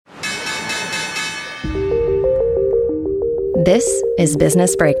This is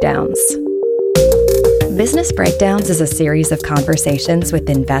Business Breakdowns. Business Breakdowns is a series of conversations with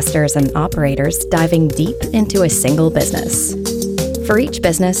investors and operators diving deep into a single business. For each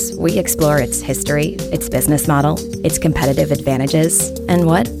business, we explore its history, its business model, its competitive advantages, and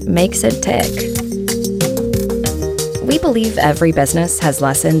what makes it tick. We believe every business has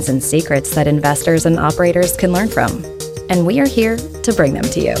lessons and secrets that investors and operators can learn from, and we are here to bring them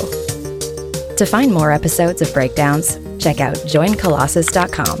to you. To find more episodes of Breakdowns, check out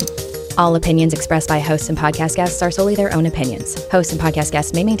joincolossus.com. All opinions expressed by hosts and podcast guests are solely their own opinions. Hosts and podcast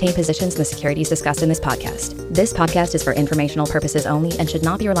guests may maintain positions in the securities discussed in this podcast. This podcast is for informational purposes only and should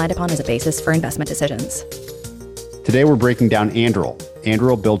not be relied upon as a basis for investment decisions. Today, we're breaking down Anduril.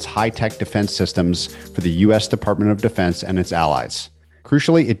 Anduril builds high-tech defense systems for the U.S. Department of Defense and its allies.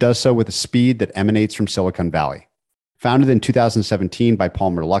 Crucially, it does so with a speed that emanates from Silicon Valley. Founded in 2017 by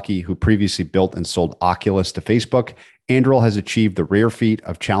Palmer Luckey, who previously built and sold Oculus to Facebook, Anduril has achieved the rare feat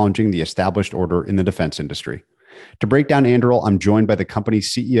of challenging the established order in the defense industry. To break down Anduril, I'm joined by the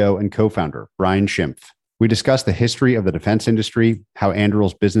company's CEO and co-founder, Brian Schimpf. We discuss the history of the defense industry, how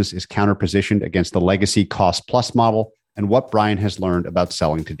Anduril's business is counter-positioned against the legacy cost-plus model, and what Brian has learned about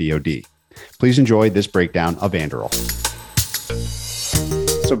selling to DoD. Please enjoy this breakdown of Anduril.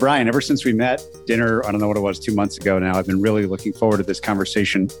 So Brian, ever since we met dinner, I don't know what it was, 2 months ago now, I've been really looking forward to this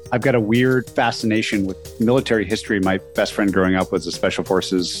conversation. I've got a weird fascination with military history. My best friend growing up was a special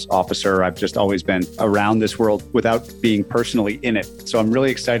forces officer. I've just always been around this world without being personally in it. So I'm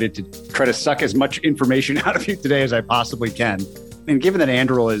really excited to try to suck as much information out of you today as I possibly can. And given that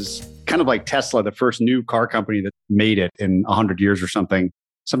Anduril is kind of like Tesla, the first new car company that made it in 100 years or something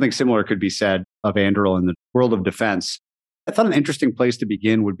similar could be said of Anduril in the world of defense. I thought an interesting place to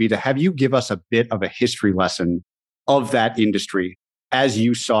begin would be to have you give us a bit of a history lesson of that industry as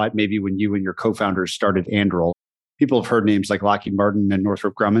you saw it maybe when you and your co-founders started Anduril. People have heard names like Lockheed Martin and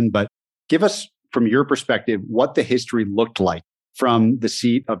Northrop Grumman, but give us, from your perspective, what the history looked like from the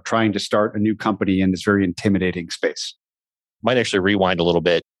seat of trying to start a new company in this very intimidating space. Might actually rewind a little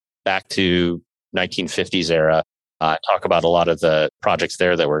bit back to 1950s era, talk about a lot of the projects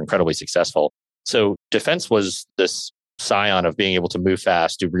there that were incredibly successful. So defense was this scion of being able to move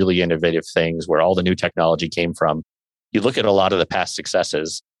fast, do really innovative things where all the new technology came from. You look at a lot of the past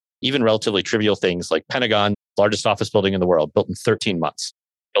successes, even relatively trivial things like Pentagon, largest office building in the world, built in 13 months.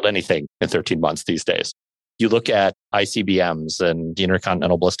 Build anything in 13 months these days. You look at ICBMs and the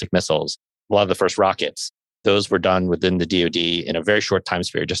intercontinental ballistic missiles, a lot of the first rockets, those were done within the DoD in a very short time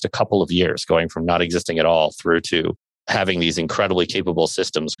span, just a couple of years, going from not existing at all through to having these incredibly capable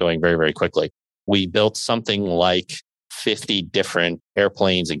systems going very, very quickly. We built something like 50 different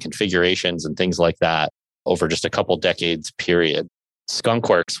airplanes and configurations and things like that over just a couple decades period. Skunk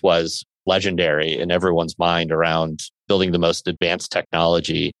Works was legendary in everyone's mind around building the most advanced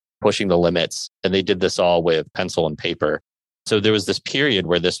technology, pushing the limits. And they did this all with pencil and paper. So there was this period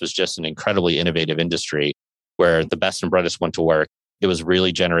where this was just an incredibly innovative industry where the best and brightest went to work. It was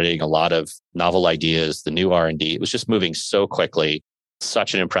really generating a lot of novel ideas, the new R&D. It was just moving so quickly,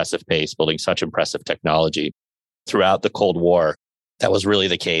 such an impressive pace, building such impressive technology. Throughout the Cold War, that was really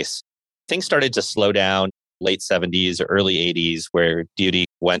the case. Things started to slow down late 70s or early 80s, where DoD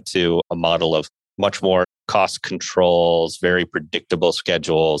went to a model of much more cost controls, very predictable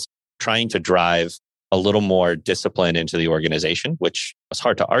schedules, trying to drive a little more discipline into the organization, which was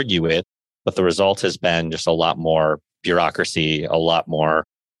hard to argue with. But the result has been just a lot more bureaucracy, a lot more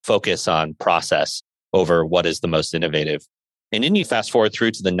focus on process over what is the most innovative. And then you fast forward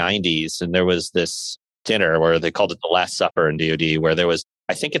through to the 90s, and there was this dinner where they called it the Last Supper in DoD, where there was,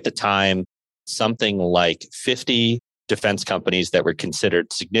 I think at the time, something like 50 defense companies that were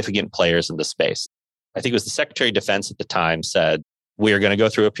considered significant players in the space. I think it was the Secretary of Defense at the time said, we are going to go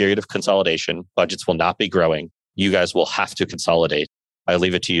through a period of consolidation. Budgets will not be growing. You guys will have to consolidate. I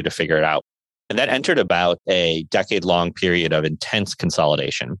leave it to you to figure it out. And that entered about a decade-long period of intense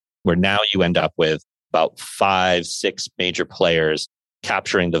consolidation, where now you end up with about 5, 6 major players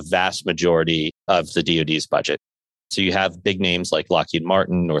capturing the vast majority of the DoD's budget. So you have big names like Lockheed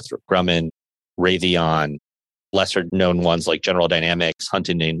Martin, Northrop Grumman, Raytheon, lesser known ones like General Dynamics,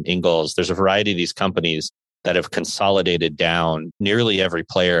 Huntington Ingalls. There's a variety of these companies that have consolidated down nearly every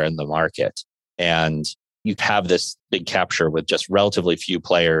player in the market. And you have this big capture with just relatively few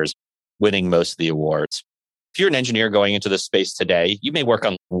players winning most of the awards. If you're an engineer going into this space today, you may work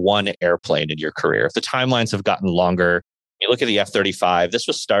on one airplane in your career. If the timelines have gotten longer, you look at the F-35, this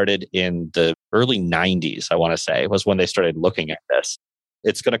was started in the early 90s, I want to say, was when they started looking at this.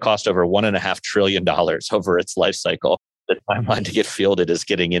 It's going to cost over $1.5 trillion over its life cycle. The timeline to get fielded is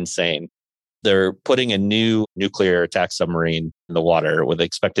getting insane. They're putting a new nuclear attack submarine in the water with an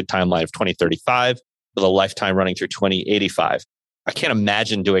expected timeline of 2035 with a lifetime running through 2085. I can't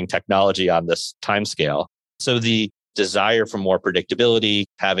imagine doing technology on this timescale. So the desire for more predictability,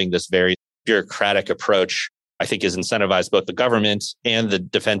 having this very bureaucratic approach, I think is incentivized both the government and the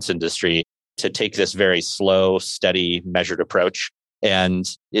defense industry to take this very slow, steady, measured approach. And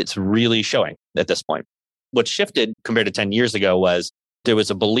it's really showing at this point. What shifted compared to 10 years ago was there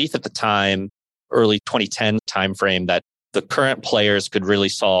was a belief at the time, early 2010 timeframe, that the current players could really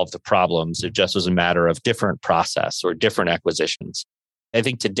solve the problems. It just was a matter of different process or different acquisitions. I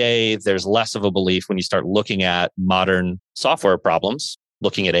think today there's less of a belief when you start looking at modern software problems,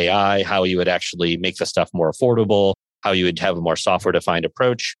 looking at AI, how you would actually make the stuff more affordable, how you would have a more software-defined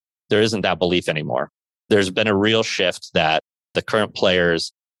approach. There isn't that belief anymore. There's been a real shift that the current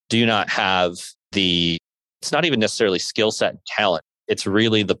players do not have it's not even necessarily skill set and talent. It's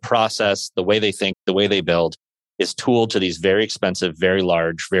really the process, the way they think, the way they build is tooled to these very expensive, very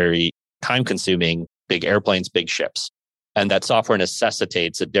large, very time-consuming big airplanes, big ships. And that software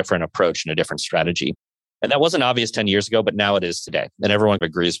necessitates a different approach and a different strategy. And that wasn't obvious 10 years ago, but now it is today. And everyone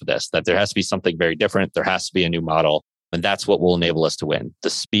agrees with this, that there has to be something very different. There has to be a new model. And that's what will enable us to win. The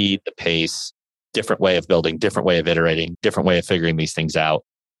speed, the pace, different way of building, different way of iterating, different way of figuring these things out,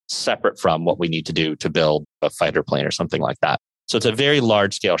 separate from what we need to do to build a fighter plane or something like that. So it's a very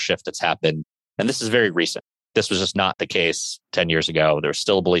large scale shift that's happened. And this is very recent. This was just not the case 10 years ago. There was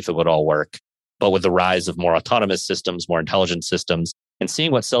still a belief it would all work. But with the rise of more autonomous systems, more intelligent systems, and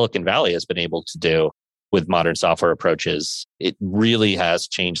seeing what Silicon Valley has been able to do with modern software approaches, it really has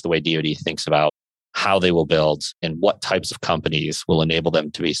changed the way DoD thinks about how they will build and what types of companies will enable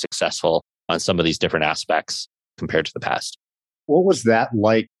them to be successful on some of these different aspects compared to the past. What was that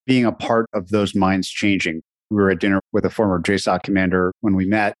like being a part of those minds changing? We were at dinner with a former JSOC commander when we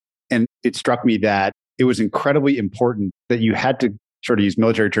met, and it struck me that it was incredibly important that you had to sort of use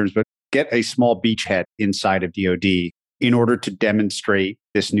military terms, but get a small beachhead inside of DoD in order to demonstrate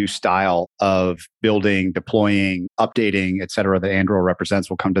this new style of building, deploying, updating, et cetera, that Anduril represents.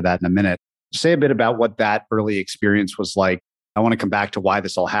 We'll come to that in a minute. Say a bit about what that early experience was like. I want to come back to why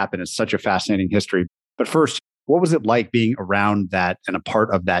this all happened. It's such a fascinating history. But first, what was it like being around that and a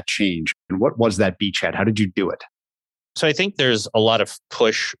part of that change? And what was that beachhead? How did you do it? So I think there's a lot of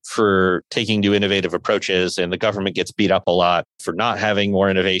push for taking new innovative approaches, and the government gets beat up a lot for not having more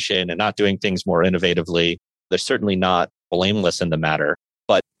innovation and not doing things more innovatively. They're certainly not blameless in the matter.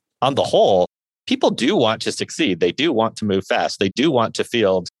 But on the whole, people do want to succeed. They do want to move fast. They do want to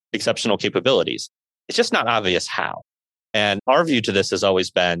field exceptional capabilities. It's just not obvious how. And our view to this has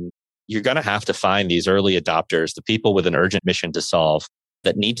always been, you're going to have to find these early adopters, the people with an urgent mission to solve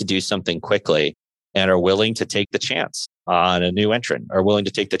that need to do something quickly and are willing to take the chance on a new entrant, are willing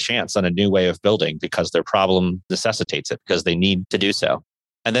to take the chance on a new way of building because their problem necessitates it, because they need to do so.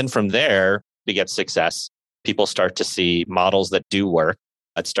 And then from there, to get success, people start to see models that do work.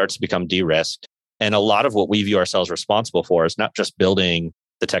 It starts to become de-risked. And a lot of what we view ourselves responsible for is not just building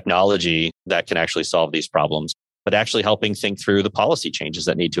the technology that can actually solve these problems, but actually helping think through the policy changes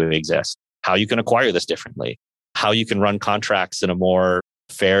that need to exist, how you can acquire this differently, how you can run contracts in a more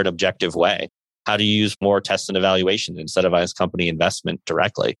fair and objective way, how to use more test and evaluation to incentivize company investment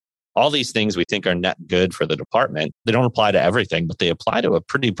directly. All these things we think are net good for the department. They don't apply to everything, but they apply to a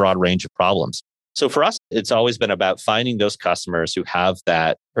pretty broad range of problems. So for us, it's always been about finding those customers who have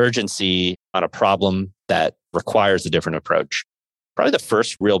that urgency on a problem that requires a different approach. Probably the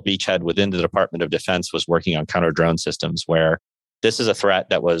first real beachhead within the Department of Defense was working on counter-drone systems, where this is a threat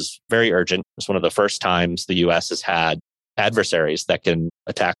that was very urgent. It's one of the first times the US has had adversaries that can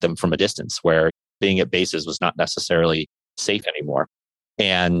attack them from a distance, where being at bases was not necessarily safe anymore.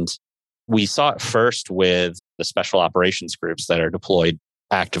 And we saw it first with the special operations groups that are deployed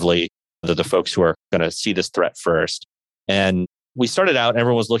actively. They're the folks who are going to see this threat first. And we started out,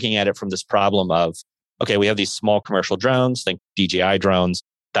 everyone was looking at it from this problem of, okay, we have these small commercial drones, think DJI drones.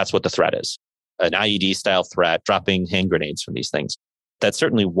 That's what the threat is. An IED style threat, dropping hand grenades from these things. That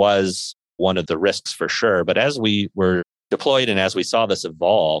certainly was one of the risks for sure. But as we were deployed and as we saw this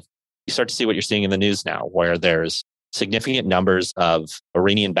evolve, you start to see what you're seeing in the news now, where there's significant numbers of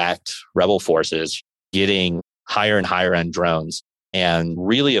Iranian-backed rebel forces getting higher and higher end drones and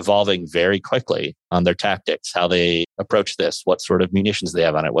really evolving very quickly on their tactics, how they approach this, what sort of munitions they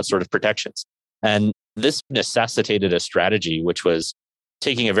have on it, what sort of protections. And this necessitated a strategy which was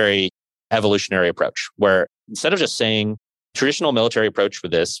taking a very evolutionary approach, where instead of just saying traditional military approach for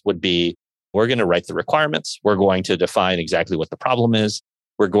this would be, we're going to write the requirements, we're going to define exactly what the problem is,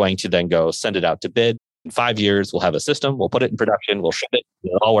 we're going to then go send it out to bid. In 5 years, we'll have a system, we'll put it in production, we'll ship it,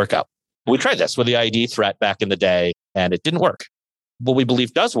 it'll all work out. We tried this with the ID threat back in the day, and it didn't work. What we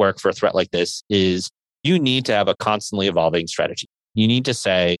believe does work for a threat like this is you need to have a constantly evolving strategy. You need to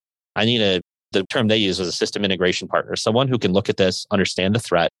say, the term they use was a system integration partner, someone who can look at this, understand the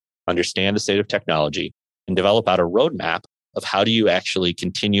threat, understand the state of technology, and develop out a roadmap of how do you actually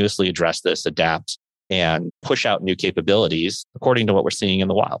continuously address this, adapt, and push out new capabilities according to what we're seeing in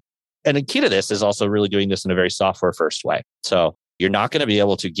the wild. And the key to this is also really doing this in a very software first way. So you're not going to be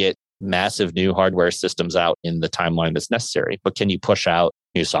able to get massive new hardware systems out in the timeline that's necessary, but can you push out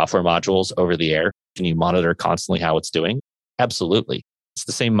new software modules over the air? Can you monitor constantly how it's doing? Absolutely. It's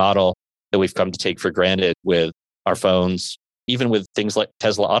the same model that we've come to take for granted with our phones, even with things like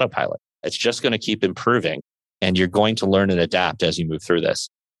Tesla Autopilot. It's just going to keep improving, and you're going to learn and adapt as you move through this.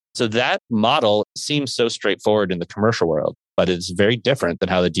 So that model seems so straightforward in the commercial world, but it's very different than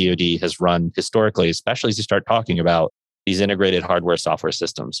how the DoD has run historically, especially as you start talking about these integrated hardware software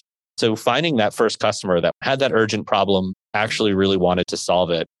systems. So finding that first customer that had that urgent problem, actually really wanted to solve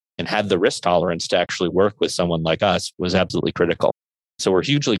it, and had the risk tolerance to actually work with someone like us was absolutely critical. So we're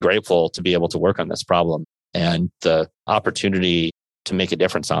hugely grateful to be able to work on this problem and the opportunity to make a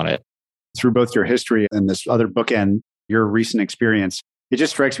difference on it. Through both your history and this other bookend, your recent experience, it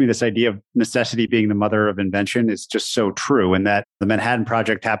just strikes me this idea of necessity being the mother of invention is just so true. And that the Manhattan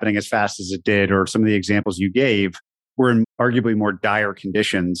Project happening as fast as it did, or some of the examples you gave, were in arguably more dire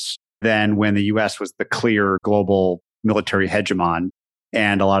conditions than when the US was the clear global military hegemon.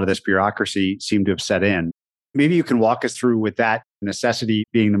 And a lot of this bureaucracy seemed to have set in. Maybe you can walk us through, with that necessity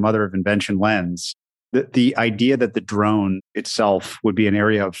being the mother of invention lens, the idea that the drone itself would be an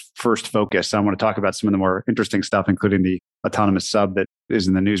area of first focus. I want to talk about some of the more interesting stuff, including the autonomous sub that is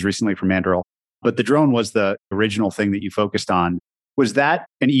in the news recently from Anduril. But the drone was the original thing that you focused on. Was that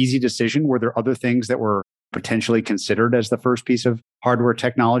an easy decision? Were there other things that were potentially considered as the first piece of hardware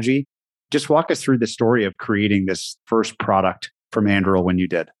technology? Just walk us through the story of creating this first product from Anduril when you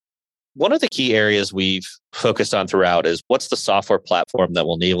did. One of the key areas we've focused on throughout is what's the software platform that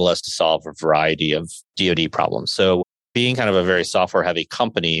will enable us to solve a variety of DoD problems. So being kind of a very software heavy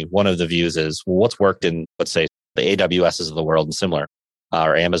company, one of the views is, well, what's worked in, let's say, the AWSs of the world and similar,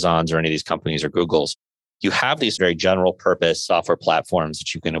 or Amazons or any of these companies or Googles. You have these very general purpose software platforms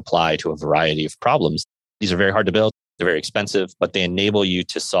that you can apply to a variety of problems. These are very hard to build. They're very expensive, but they enable you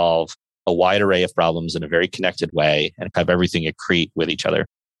to solve a wide array of problems in a very connected way and have everything accrete with each other.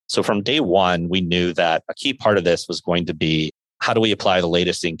 So from day one, we knew that a key part of this was going to be, how do we apply the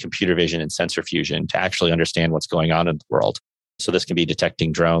latest in computer vision and sensor fusion to actually understand what's going on in the world? So this can be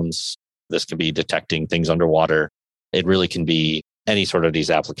detecting drones. This can be detecting things underwater. It really can be any sort of these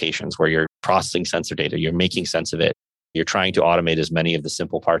applications where you're processing sensor data, you're making sense of it. You're trying to automate as many of the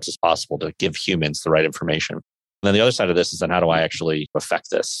simple parts as possible to give humans the right information. And then the other side of this is, then how do I actually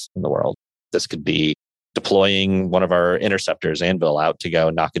affect this in the world? This could be deploying one of our interceptors, Anvil, out to go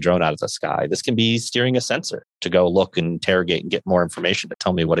knock a drone out of the sky. This can be steering a sensor to go look and interrogate and get more information to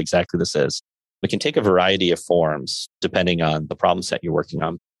tell me what exactly this is. It can take a variety of forms depending on the problem set you're working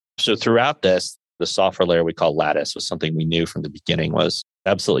on. So throughout this, the software layer we call Lattice was something we knew from the beginning was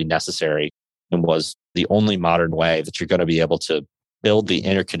absolutely necessary and was the only modern way that you're going to be able to build the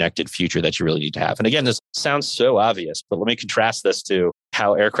interconnected future that you really need to have. And again, this sounds so obvious, but let me contrast this to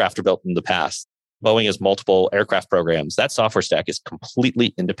how aircraft are built in the past. Boeing has multiple aircraft programs. That software stack is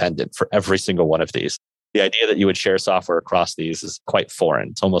completely independent for every single one of these. The idea that you would share software across these is quite foreign.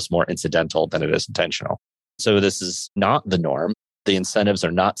 It's almost more incidental than it is intentional. So this is not the norm. The incentives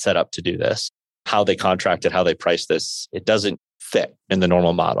are not set up to do this. How they contract it, how they price this, it doesn't fit in the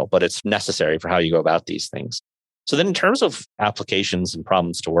normal model, but it's necessary for how you go about these things. So then in terms of applications and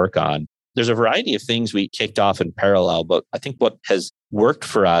problems to work on, there's a variety of things we kicked off in parallel, but I think what has worked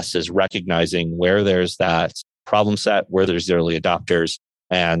for us is recognizing where there's that problem set, where there's early adopters,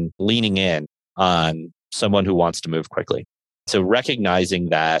 and leaning in on someone who wants to move quickly. So recognizing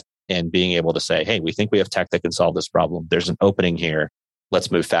that and being able to say, hey, we think we have tech that can solve this problem. There's an opening here.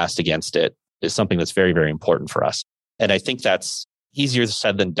 Let's move fast against it is something that's very, very important for us. And I think that's easier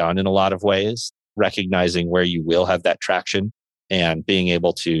said than done in a lot of ways, recognizing where you will have that traction and being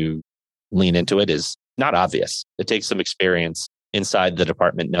able to lean into it is not obvious. It takes some experience inside the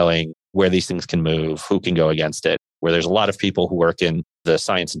department, knowing where these things can move, who can go against it, where there's a lot of people who work in the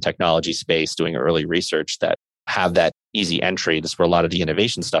science and technology space doing early research that have that easy entry. This is where a lot of the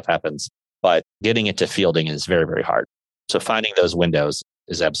innovation stuff happens, but getting into fielding is very, very hard. So finding those windows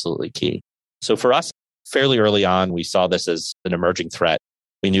is absolutely key. So for us, fairly early on, we saw this as an emerging threat.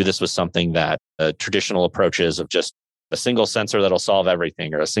 We knew this was something that traditional approaches of just a single sensor that'll solve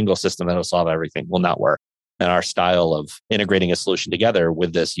everything or a single system that'll solve everything will not work. And our style of integrating a solution together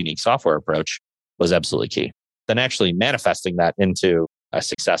with this unique software approach was absolutely key. Then actually manifesting that into a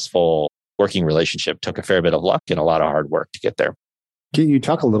successful working relationship took a fair bit of luck and a lot of hard work to get there. Can you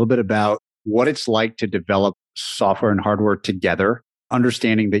talk a little bit about what it's like to develop software and hardware together,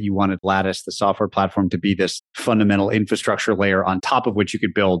 understanding that you wanted Lattice, the software platform, to be this fundamental infrastructure layer on top of which you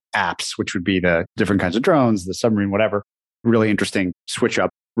could build apps, which would be the different kinds of drones, the submarine, whatever. Really interesting switch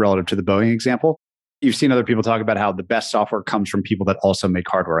up relative to the Boeing example. You've seen other people talk about how the best software comes from people that also make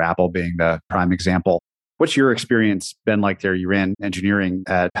hardware, Apple being the prime example. What's your experience been like there? You ran engineering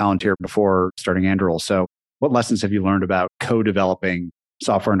at Palantir before starting Anduril. So what lessons have you learned about co-developing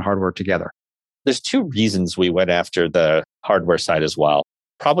software and hardware together? There's two reasons we went after the hardware side as well.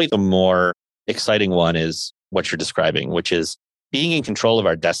 Probably the more exciting one is what you're describing, which is being in control of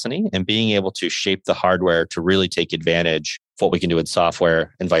our destiny and being able to shape the hardware to really take advantage of what we can do with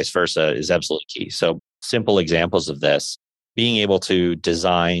software and vice versa is absolutely key. So simple examples of this, being able to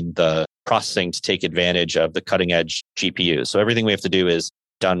design the processing to take advantage of the cutting edge GPUs. So everything we have to do is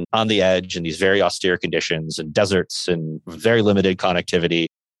done on the edge in these very austere conditions and deserts and very limited connectivity,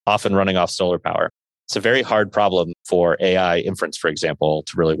 often running off solar power. It's a very hard problem for AI inference, for example,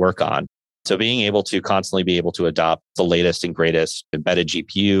 to really work on. So being able to constantly be able to adopt the latest and greatest embedded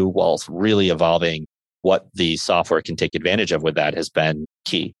GPU while really evolving what the software can take advantage of with that has been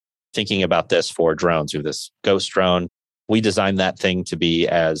key. Thinking about this for drones, we have this Ghost drone. We designed that thing to be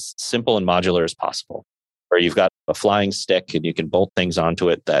as simple and modular as possible, where you've got a flying stick and you can bolt things onto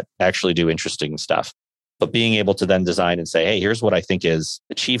it that actually do interesting stuff. But being able to then design and say, hey, here's what I think is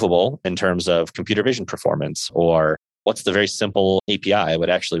achievable in terms of computer vision performance, or what's the very simple API I would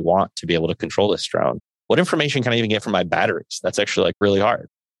actually want to be able to control this drone? What information can I even get from my batteries? That's actually like really hard.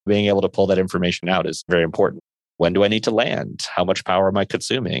 Being able to pull that information out is very important. When do I need to land? How much power am I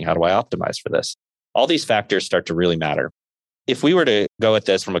consuming? How do I optimize for this? All these factors start to really matter. If we were to go at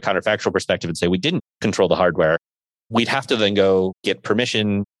this from a counterfactual perspective and say we didn't control the hardware, we'd have to then go get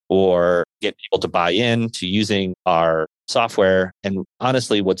permission or get people to buy in to using our software. And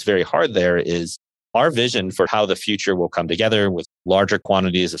honestly, what's very hard there is our vision for how the future will come together with larger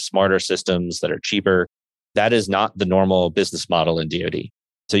quantities of smarter systems that are cheaper. That is not the normal business model in DoD.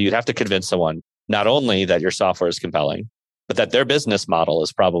 So you'd have to convince someone not only that your software is compelling, but that their business model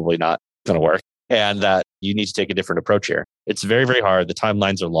is probably not going to work and that you need to take a different approach here. It's very, very hard. The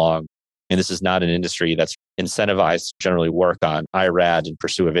timelines are long. And this is not an industry that's incentivized to generally work on IRAD and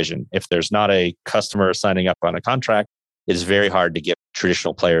pursue a vision. If there's not a customer signing up on a contract, it is very hard to get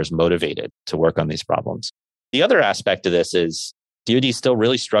traditional players motivated to work on these problems. The other aspect of this is DoD still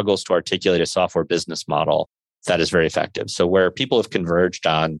really struggles to articulate a software business model that is very effective. So where people have converged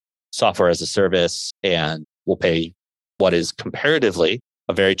on software as a service and will pay what is comparatively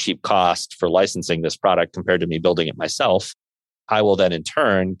a very cheap cost for licensing this product compared to me building it myself, I will then in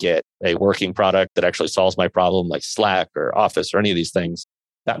turn get a working product that actually solves my problem like Slack or Office or any of these things.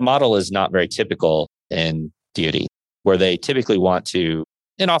 That model is not very typical in DoD, where they typically want to,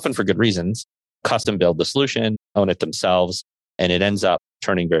 and often for good reasons, custom build the solution, own it themselves, and it ends up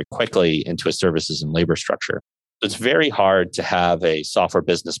turning very quickly into a services and labor structure. So it's very hard to have a software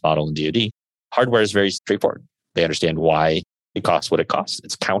business model in DoD. Hardware is very straightforward. They understand why it costs what it costs.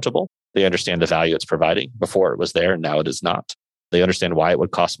 It's countable. They understand the value it's providing. Before it was there, now it is not. They understand why it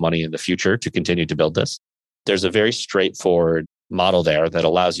would cost money in the future to continue to build this. There's a very straightforward model there that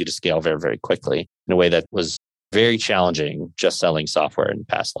allows you to scale very, very quickly in a way that was very challenging just selling software in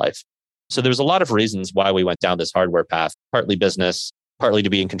past life. So there's a lot of reasons why we went down this hardware path, partly business, partly to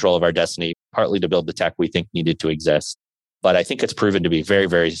be in control of our destiny, partly to build the tech we think needed to exist. But I think it's proven to be very,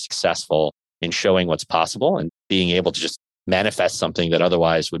 very successful in showing what's possible and being able to just manifest something that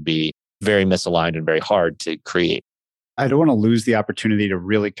otherwise would be very misaligned and very hard to create. I don't want to lose the opportunity to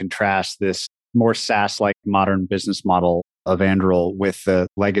really contrast this more SaaS-like modern business model of Anduril with the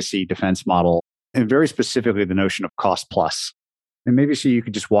legacy defense model, and very specifically the notion of cost plus. And maybe so you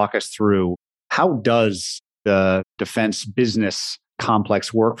could just walk us through, how does the defense business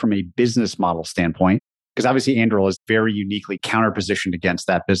complex work from a business model standpoint? Because obviously Anduril is very uniquely counterpositioned against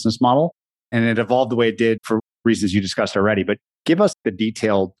that business model. And it evolved the way it did for reasons you discussed already. But give us the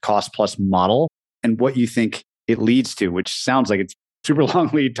detailed cost plus model and what you think it leads to, which sounds like it's super long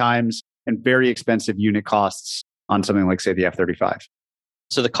lead times and very expensive unit costs on something like, say, the F-35.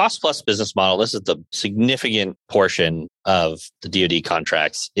 So the cost plus business model, this is the significant portion of the DoD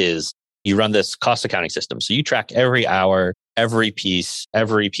contracts, is you run this cost accounting system. So you track every hour, every piece,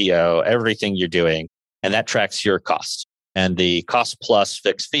 every PO, everything you're doing, and that tracks your cost. And the cost plus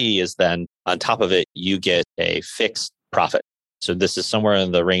fixed fee is then on top of it, you get a fixed profit. So this is somewhere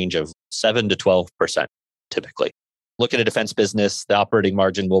in the range of 7 to 12%. typically. Look at a defense business, the operating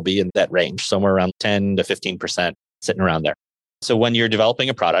margin will be in that range, somewhere around 10 to 15%, sitting around there. So when you're developing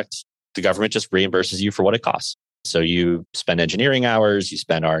a product, the government just reimburses you for what it costs. So you spend engineering hours, you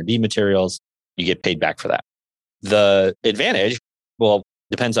spend R&D materials, you get paid back for that. The advantage, well,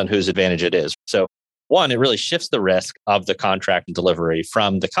 depends on whose advantage it is. So one, it really shifts the risk of the contract and delivery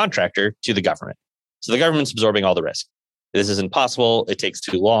from the contractor to the government. So the government's absorbing all the risk. This is impossible. It takes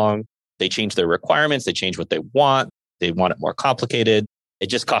too long. They change their requirements. They change what they want. They want it more complicated. It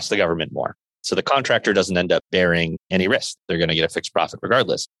just costs the government more. So the contractor doesn't end up bearing any risk. They're going to get a fixed profit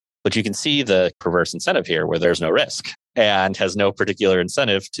regardless. But you can see the perverse incentive here where there's no risk and has no particular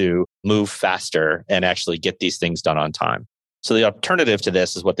incentive to move faster and actually get these things done on time. So the alternative to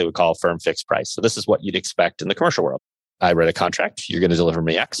this is what they would call firm fixed price. So this is what you'd expect in the commercial world. I write a contract, you're going to deliver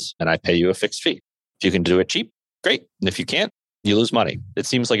me X, and I pay you a fixed fee. If you can do it cheap, great. And if you can't, you lose money. It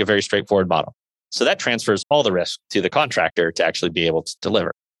seems like a very straightforward model. So that transfers all the risk to the contractor to actually be able to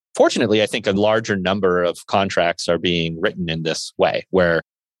deliver. Fortunately, I think a larger number of contracts are being written in this way, where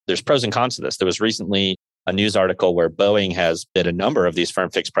there's pros and cons to this. There was recently a news article where Boeing has bid a number of these firm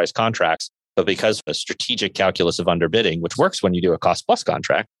fixed price contracts, but because of a strategic calculus of underbidding, which works when you do a cost plus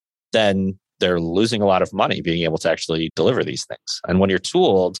contract, then they're losing a lot of money being able to actually deliver these things. And when you're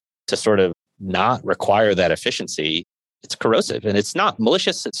tooled to sort of not require that efficiency, it's corrosive and it's not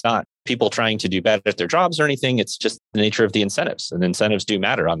malicious. It's not people trying to do bad at their jobs or anything. It's just the nature of the incentives, and incentives do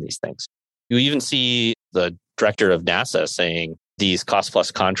matter on these things. You even see the director of NASA saying these cost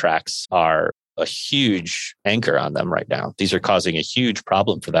plus contracts are a huge anchor on them right now. These are causing a huge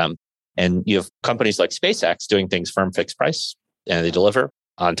problem for them. And you have companies like SpaceX doing things firm fixed price, and they deliver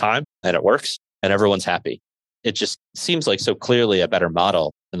on time and it works and everyone's happy. It just seems like so clearly a better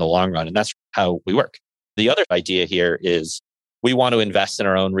model in the long run. And that's how we work. The other idea here is we want to invest in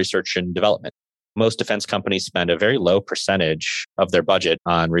our own research and development. Most defense companies spend a very low percentage of their budget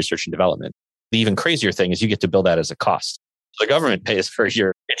on research and development. The even crazier thing is you get to bill that as a cost. The government pays for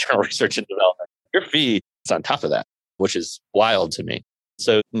your internal research and development. Your fee is on top of that, which is wild to me.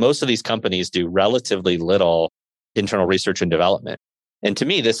 So most of these companies do relatively little internal research and development. And to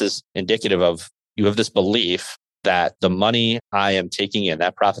me, this is indicative of you have this belief that the money I am taking in,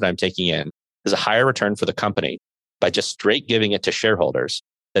 that profit I'm taking in, is a higher return for the company by just straight giving it to shareholders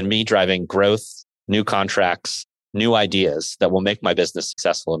than me driving growth, new contracts, new ideas that will make my business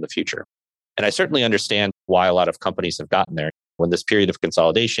successful in the future. And I certainly understand why a lot of companies have gotten there. When this period of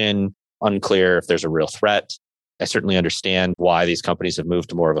consolidation, unclear if there's a real threat, I certainly understand why these companies have moved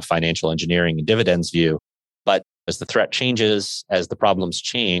to more of a financial engineering and dividends view. But as the threat changes, as the problems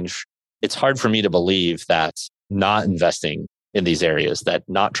change, it's hard for me to believe that not investing in these areas, that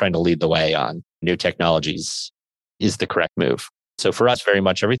not trying to lead the way on new technologies is the correct move. So for us, very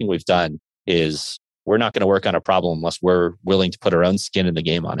much everything we've done is we're not going to work on a problem unless we're willing to put our own skin in the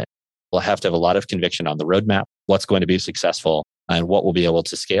game on it. We'll have to have a lot of conviction on the roadmap, what's going to be successful and what we'll be able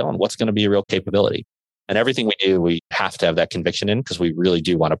to scale and what's going to be a real capability. And everything we do, we have to have that conviction in because we really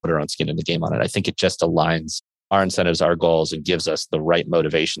do want to put our own skin in the game on it. I think it just aligns our incentives, our goals, and gives us the right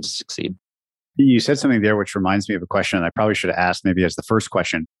motivation to succeed. You said something there which reminds me of a question I probably should have asked maybe as the first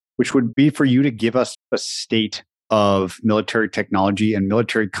question, which would be for you to give us a state of military technology and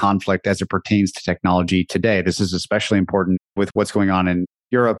military conflict as it pertains to technology today. This is especially important with what's going on in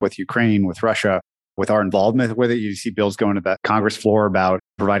Europe, with Ukraine, with Russia, with our involvement with it. You see bills going to the Congress floor about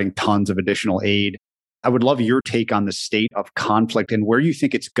providing tons of additional aid. I would love your take on the state of conflict and where you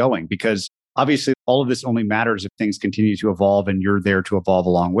think it's going, because obviously all of this only matters if things continue to evolve and you're there to evolve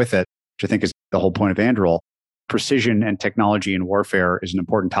along with it, which I think is the whole point of Anduril. Precision and technology in warfare is an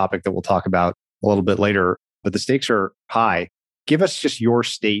important topic that we'll talk about a little bit later, but the stakes are high. Give us just your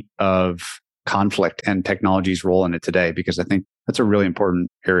state of conflict and technology's role in it today, because I think that's a really important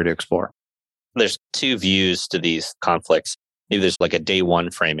area to explore. There's two views to these conflicts. Maybe there's like a day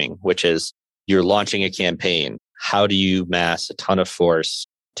one framing, which is you're launching a campaign. How do you mass a ton of force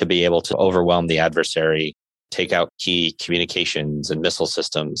to be able to overwhelm the adversary, take out key communications and missile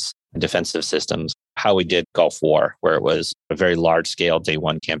systems and defensive systems? How we did Gulf War, where it was a very large scale day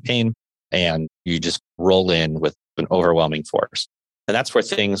one campaign, and you just roll in with an overwhelming force. And that's where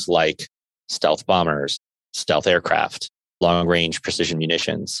things like stealth bombers, stealth aircraft, long range precision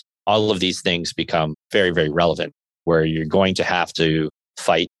munitions, all of these things become very, very relevant, where you're going to have to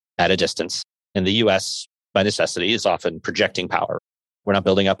fight at a distance. And the US, by necessity, is often projecting power. We're not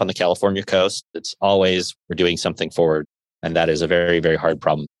building up on the California coast. It's always we're doing something forward. And that is a very, very hard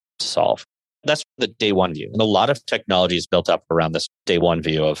problem to solve. That's the day one view. And a lot of technology is built up around this day one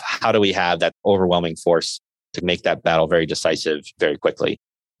view of how do we have that overwhelming force to make that battle very decisive very quickly.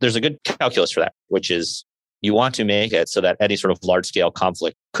 There's a good calculus for that, which is You want to make it so that any sort of large scale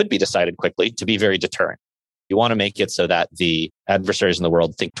conflict could be decided quickly to be very deterrent. You want to make it so that the adversaries in the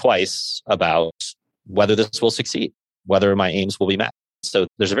world think twice about whether this will succeed, whether my aims will be met. So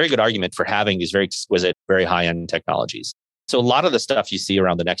there's a very good argument for having these very exquisite, very high-end technologies. So a lot of the stuff you see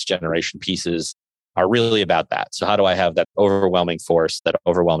around the next generation pieces are really about that. So how do I have that overwhelming force, that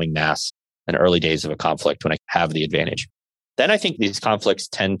overwhelming mass in early days of a conflict when I have the advantage? Then I think these conflicts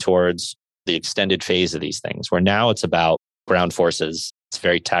tend towards the extended phase of these things, where now it's about ground forces. It's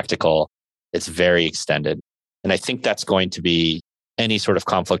very tactical. It's very extended. And I think that's going to be any sort of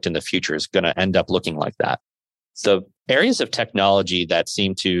conflict in the future is going to end up looking like that. So areas of technology that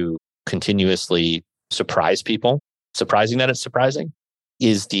seem to continuously surprise people, surprising that it's surprising,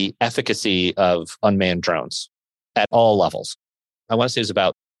 is the efficacy of unmanned drones at all levels. I want to say it was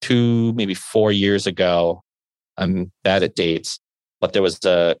about 2, maybe 4 years ago. I'm bad at dates, but there was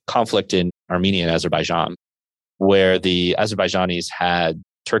a conflict in Armenia and Azerbaijan where the Azerbaijanis had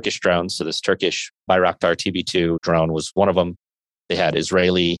Turkish drones. So this Turkish Bayraktar TB2 drone was one of them. They had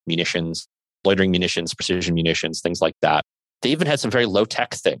Israeli munitions, loitering munitions, precision munitions, things like that. They even had some very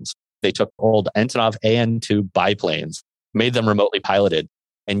low-tech things. They took old Antonov AN-2 biplanes, made them remotely piloted,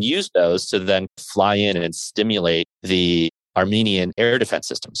 and used those to then fly in and stimulate the Armenian air defense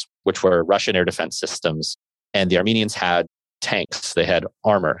systems, which were Russian air defense systems. And the Armenians had tanks, they had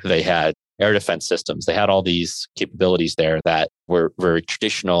armor, they had air defense systems. They had all these capabilities there that were a very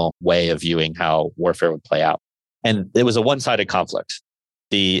traditional way of viewing how warfare would play out. And it was a one-sided conflict.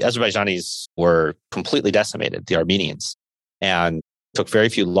 The Azerbaijanis were completely decimated, the Armenians, and took very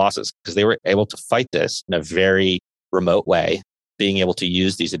few losses because they were able to fight this in a very remote way, being able to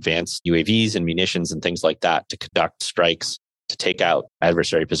use these advanced UAVs and munitions and things like that to conduct strikes, to take out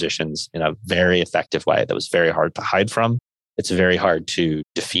adversary positions in a very effective way that was very hard to hide from. It's very hard to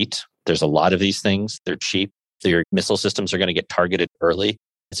defeat. There's a lot of these things. They're cheap. Your missile systems are going to get targeted early.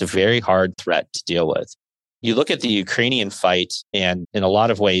 It's a very hard threat to deal with. You look at the Ukrainian fight, and in a lot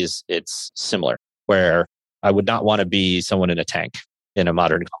of ways, it's similar, where I would not want to be someone in a tank in a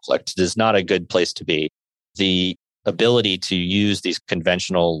modern conflict. It is not a good place to be. The ability to use these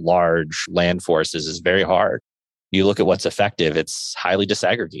conventional large land forces is very hard. You look at what's effective, it's highly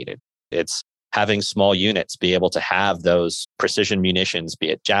disaggregated. It's having small units be able to have those precision munitions, be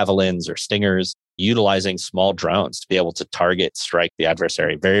it javelins or stingers, utilizing small drones to be able to target, strike the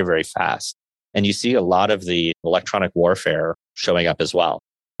adversary very, very fast. And you see a lot of the electronic warfare showing up as well,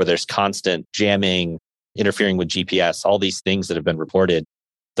 where there's constant jamming, interfering with GPS, all these things that have been reported.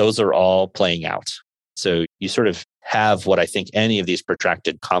 Those are all playing out. So you sort of have what I think any of these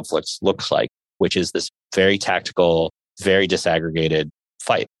protracted conflicts looks like, which is this very tactical, very disaggregated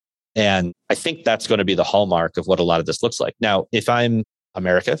fight. And I think that's going to be the hallmark of what a lot of this looks like. Now, if I'm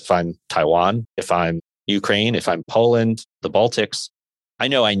America, if I'm Taiwan, if I'm Ukraine, if I'm Poland, the Baltics, I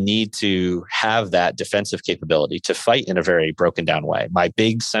know I need to have that defensive capability to fight in a very broken down way. My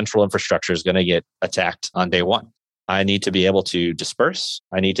big central infrastructure is going to get attacked on day one. I need to be able to disperse.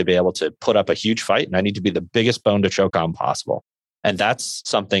 I need to be able to put up a huge fight, and I need to be the biggest bone to choke on possible. And that's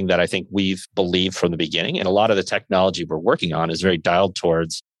something that I think we've believed from the beginning. And a lot of the technology we're working on is very dialed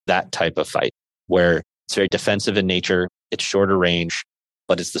towards that type of fight, where it's very defensive in nature, it's shorter range,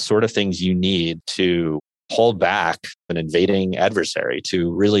 but it's the sort of things you need to hold back an invading adversary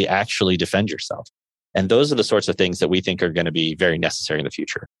to really actually defend yourself. And those are the sorts of things that we think are going to be very necessary in the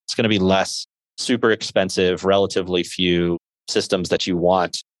future. It's going to be less super expensive, relatively few systems that you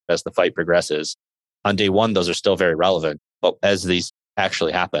want as the fight progresses. On day one, those are still very relevant. But as these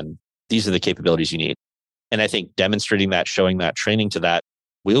actually happen, these are the capabilities you need. And I think demonstrating that, showing that, training to that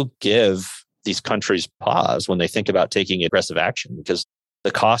will give these countries pause when they think about taking aggressive action, because the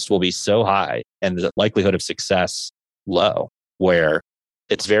cost will be so high and the likelihood of success low, where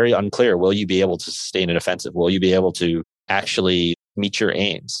it's very unclear, will you be able to sustain an offensive? Will you be able to actually meet your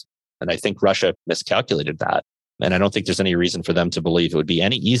aims? And I think Russia miscalculated that. And I don't think there's any reason for them to believe it would be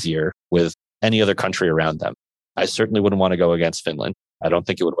any easier with any other country around them. I certainly wouldn't want to go against Finland. I don't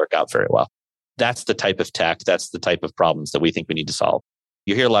think it would work out very well. That's the type of tech, that's the type of problems that we think we need to solve.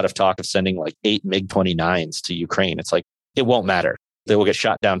 You hear a lot of talk of sending like 8 MiG-29s to Ukraine. It's like, it won't matter. They will get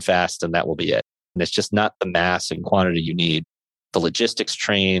shot down fast and that will be it. And it's just not the mass and quantity you need. The logistics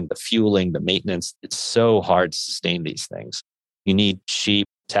train, the fueling, the maintenance, it's so hard to sustain these things. You need cheap,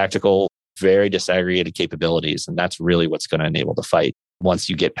 tactical, very disaggregated capabilities. And that's really what's going to enable the fight once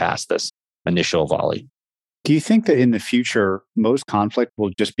you get past this initial volley. Do you think that in the future, most conflict will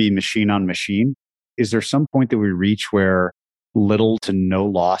just be machine on machine? Is there some point that we reach where little to no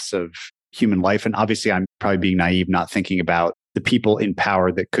loss of human life? And obviously, I'm probably being naive, not thinking about the people in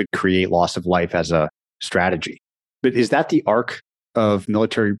power that could create loss of life as a strategy. But is that the arc of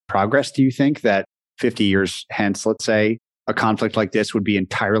military progress, do you think, that 50 years hence, let's say, a conflict like this would be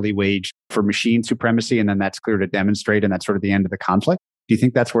entirely waged for machine supremacy, and then that's clear to demonstrate, and that's sort of the end of the conflict? Do you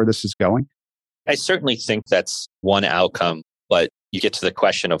think that's where this is going? I certainly think that's one outcome, but you get to the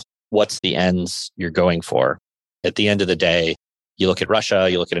question of what's the ends you're going for. At the end of the day, you look at Russia,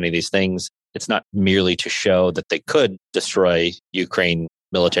 you look at any of these things, it's not merely to show that they could destroy Ukraine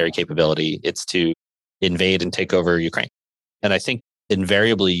military capability, it's to invade and take over Ukraine. And I think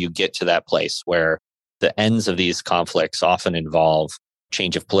invariably you get to that place where the ends of these conflicts often involve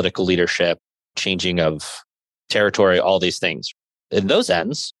change of political leadership, changing of territory, all these things. In those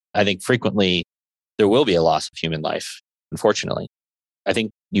ends, I think frequently there will be a loss of human life, unfortunately. I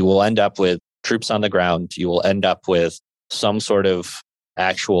think you will end up with troops on the ground. You will end up with some sort of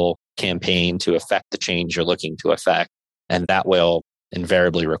actual campaign to affect the change you're looking to affect. And that will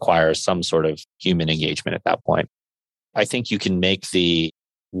invariably require some sort of human engagement at that point. I think you can make the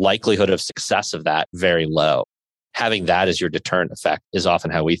likelihood of success of that very low. Having that as your deterrent effect is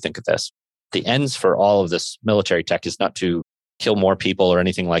often how we think of this. The ends for all of this military tech is not to kill more people or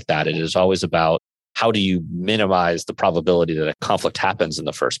anything like that. It is always about how do you minimize the probability that a conflict happens in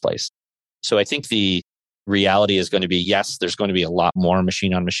the first place. So I think the reality is going to be, yes, there's going to be a lot more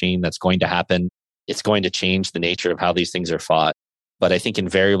machine on machine that's going to happen. It's going to change the nature of how these things are fought. But I think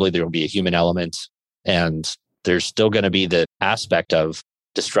invariably there will be a human element, and there's still going to be the aspect of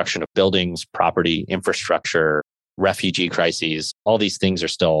destruction of buildings, property, infrastructure, refugee crises. All these things are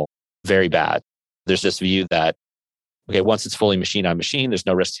still very bad. There's this view that, okay, once it's fully machine on machine, there's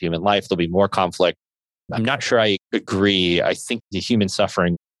no risk to human life. There'll be more conflict. I'm not sure I agree. I think the human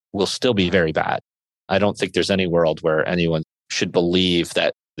suffering will still be very bad. I don't think there's any world where anyone should believe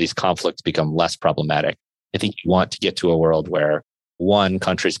that these conflicts become less problematic. I think you want to get to a world where, one,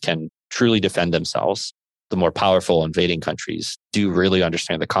 countries can truly defend themselves. The more powerful invading countries do really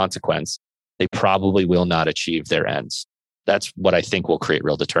understand the consequence. They probably will not achieve their ends. That's what I think will create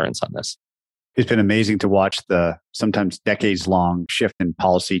real deterrence on this. It's been amazing to watch the sometimes decades-long shift in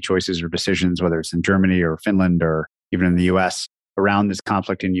policy choices or decisions, whether it's in Germany or Finland or even in the US, around this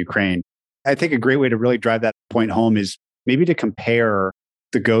conflict in Ukraine. I think a great way to really drive that point home is maybe to compare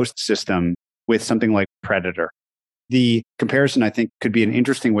the Ghost system with something like Predator. The comparison, I think, could be an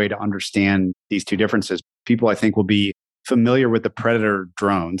interesting way to understand these two differences. People, I think, will be familiar with the Predator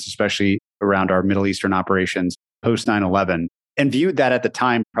drones, especially around our Middle Eastern operations post 9/11, and viewed that at the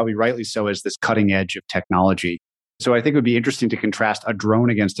time, probably rightly so, as this cutting edge of technology. So I think it would be interesting to contrast a drone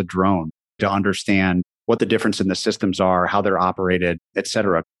against a drone to understand what the difference in the systems are, how they're operated, et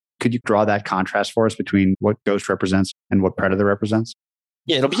cetera. Could you draw that contrast for us between what Ghost represents and what Predator represents?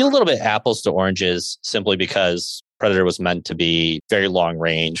 Yeah, it'll be a little bit apples to oranges simply because Predator was meant to be very long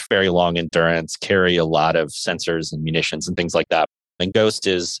range, very long endurance, carry a lot of sensors and munitions and things like that. And Ghost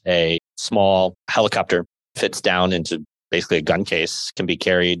is a small helicopter, fits down into basically a gun case, can be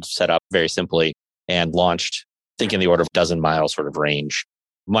carried, set up very simply, and launched, I think in the order of a dozen miles sort of range,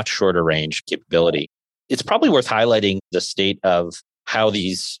 much shorter range capability. It's probably worth highlighting the state of how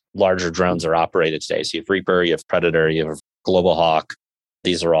these larger drones are operated today. So you have Reaper, you have Predator, you have Global Hawk.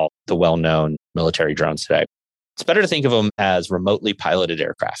 These are all the well-known military drones today. It's better to think of them as remotely piloted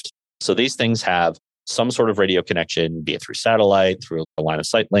aircraft. So these things have some sort of radio connection, be it through satellite, through a line of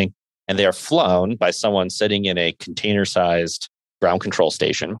sight link, and they are flown by someone sitting in a container-sized ground control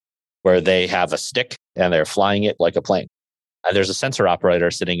station where they have a stick and they're flying it like a plane. And there's a sensor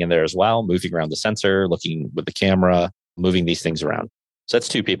operator sitting in there as well, moving around the sensor, looking with the camera, moving these things around. So that's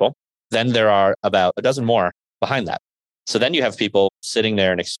two people. Then there are about a dozen more behind that. So then you have people sitting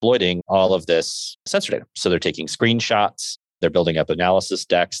there and exploiting all of this sensor data. So they're taking screenshots, they're building up analysis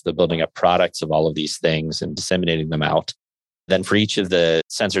decks, they're building up products of all of these things and disseminating them out. Then for each of the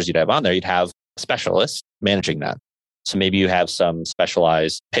sensors you'd have on there, you'd have a specialist managing that. So maybe you have some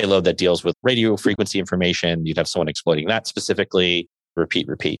specialized payload that deals with radio frequency information. You'd have someone exploiting that specifically,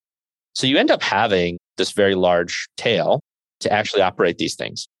 repeat. So you end up having this very large tail to actually operate these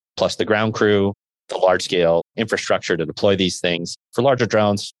things, plus the ground crew, the large scale infrastructure to deploy these things. For larger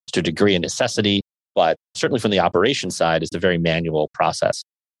drones, to a degree, a necessity, but certainly from the operation side, it's a very manual process.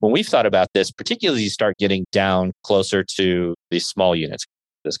 When we've thought about this, particularly you start getting down closer to these small units,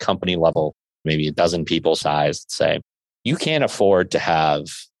 this company level, maybe a dozen people size, say, you can't afford to have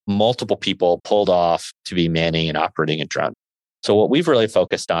multiple people pulled off to be manning and operating a drone. So what we've really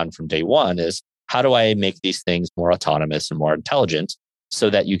focused on from day one is how do I make these things more autonomous and more intelligent so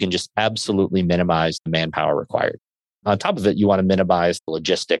that you can just absolutely minimize the manpower required. On top of it, you want to minimize the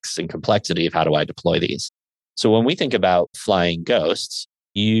logistics and complexity of how do I deploy these. So when we think about flying Ghosts,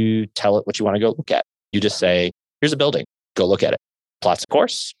 you tell it what you want to go look at. You just say, here's a building, go look at it. Plots a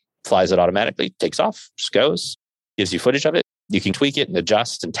course, flies it automatically, takes off, just goes, gives you footage of it. You can tweak it and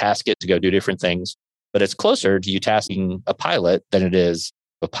adjust and task it to go do different things. But it's closer to you tasking a pilot than it is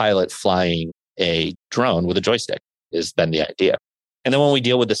a pilot flying a drone with a joystick, is then the idea. And then when we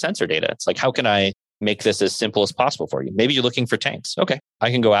deal with the sensor data, it's like, how can I make this as simple as possible for you? Maybe you're looking for tanks. Okay,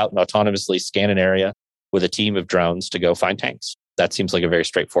 I can go out and autonomously scan an area with a team of drones to go find tanks. That seems like a very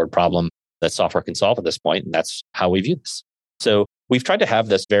straightforward problem that software can solve at this point, and that's how we view this. So we've tried to have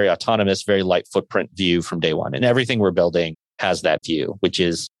this very autonomous, very light footprint view from day one. And everything we're building has that view, which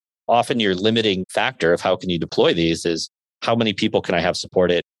is often your limiting factor of how can you deploy these is how many people can I have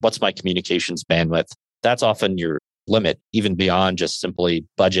support it? What's my communications bandwidth? That's often your limit, even beyond just simply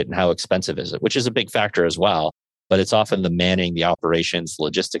budget and how expensive is it, which is a big factor as well. But it's often the manning, the operations,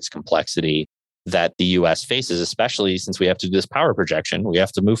 logistics complexity that the US faces, especially since we have to do this power projection, we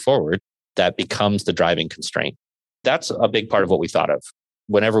have to move forward. That becomes the driving constraint. That's a big part of what we thought of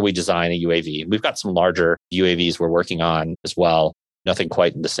whenever we design a UAV. We've got some larger UAVs we're working on as well. Nothing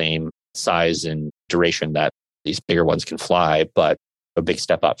quite in the same size and duration that these bigger ones can fly, but a big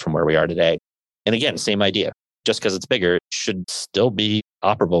step up from where we are today. And again, same idea. Just because it's bigger, it should still be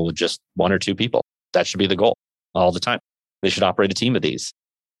operable with just one or two people. That should be the goal all the time. They should operate a team of these.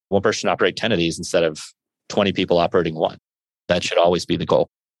 One person operate 10 of these instead of 20 people operating one. That should always be the goal.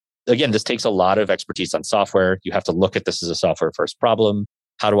 Again, this takes a lot of expertise on software. You have to look at this as a software first problem.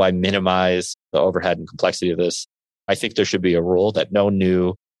 How do I minimize the overhead and complexity of this? I think there should be a rule that no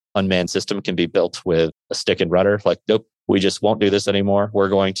new unmanned system can be built with a stick and rudder. Like, nope, we just won't do this anymore. We're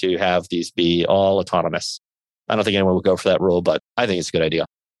going to have these be all autonomous. I don't think anyone would go for that rule, but I think it's a good idea.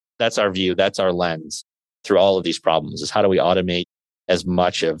 That's our view. That's our lens through all of these problems is how do we automate as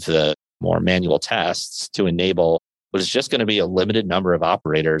much of the more manual tasks to enable what is just going to be a limited number of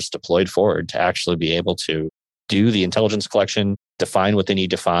operators deployed forward to actually be able to do the intelligence collection, define what they need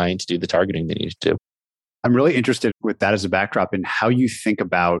to find, to do the targeting they need to do. I'm really interested with that as a backdrop in how you think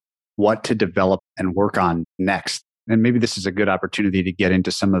about what to develop and work on next. And maybe this is a good opportunity to get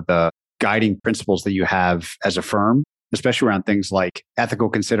into some of the guiding principles that you have as a firm, especially around things like ethical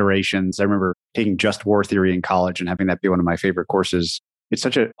considerations. I remember taking just war theory in college and having that be one of my favorite courses. It's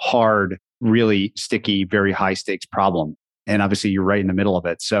such a hard, really sticky, very high stakes problem. And obviously you're right in the middle of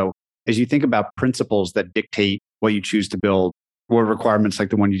it. So as you think about principles that dictate what you choose to build, or requirements like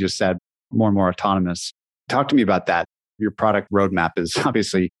the one you just said, more and more autonomous, talk to me about that. Your product roadmap is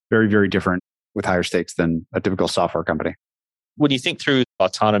obviously very, very different with higher stakes than a typical software company. When you think through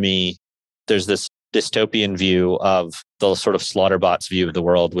autonomy, there's this dystopian view of the sort of slaughterbots view of the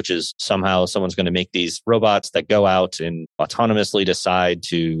world, which is somehow someone's going to make these robots that go out and autonomously decide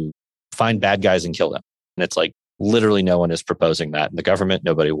to find bad guys and kill them. And it's like literally no one is proposing that in the government.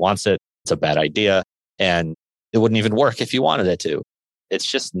 Nobody wants it. It's a bad idea. And it wouldn't even work if you wanted it to. It's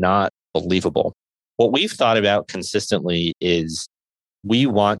just not believable. What we've thought about consistently is we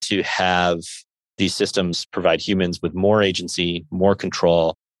want to have these systems provide humans with more agency, more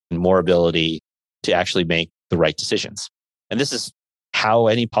control, and more ability to actually make the right decisions. And this is how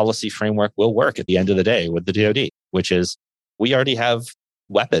any policy framework will work at the end of the day with the DoD, which is we already have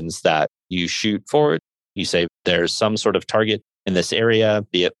weapons that you shoot forward. You say there's some sort of target in this area,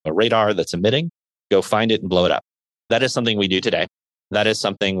 be it a radar that's emitting, go find it and blow it up. That is something we do today. That is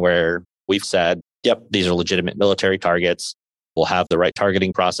something where we've said, yep, these are legitimate military targets. We'll have the right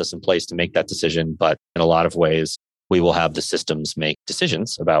targeting process in place to make that decision. But in a lot of ways, we will have the systems make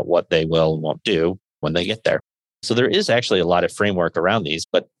decisions about what they will and won't do when they get there. So there is actually a lot of framework around these.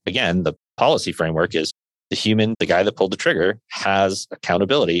 But again, the policy framework is the human, the guy that pulled the trigger, has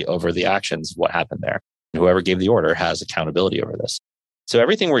accountability over the actions, what happened there. And whoever gave the order has accountability over this. So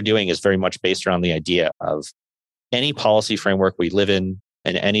everything we're doing is very much based around the idea of any policy framework we live in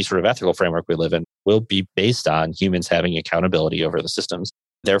and any sort of ethical framework we live in will be based on humans having accountability over the systems.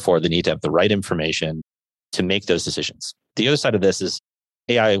 Therefore, they need to have the right information to make those decisions. The other side of this is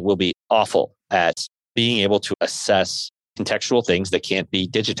AI will be awful at being able to assess contextual things that can't be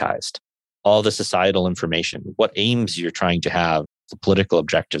digitized. All the societal information, what aims you're trying to have, the political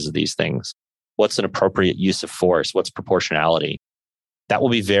objectives of these things, what's an appropriate use of force, what's proportionality. That will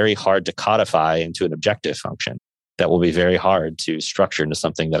be very hard to codify into an objective function. That will be very hard to structure into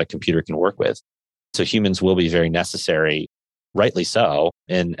something that a computer can work with. So humans will be very necessary, rightly so,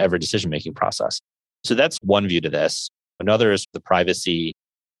 in every decision-making process. So that's one view to this. Another is the privacy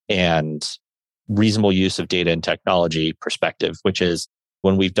and reasonable use of data and technology perspective, which is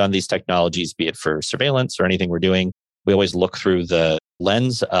when we've done these technologies, be it for surveillance or anything we're doing, we always look through the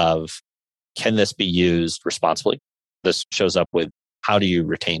lens of, can this be used responsibly? This shows up with how do you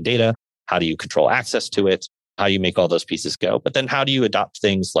retain data? How do you control access to it? How do you make all those pieces go? But then how do you adopt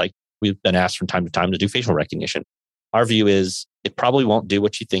things like we've been asked from time to time to do facial recognition? Our view is it probably won't do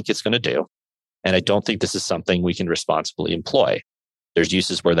what you think it's going to do. And I don't think this is something we can responsibly employ. There's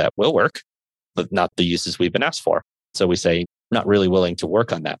uses where that will work, but not the uses we've been asked for. So we say, not really willing to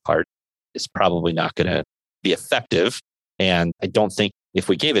work on that part. It's probably not going to be effective. And I don't think if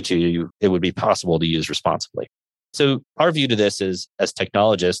we gave it to you, it would be possible to use responsibly. So our view to this is, as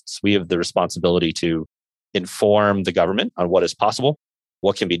technologists, we have the responsibility to inform the government on what is possible,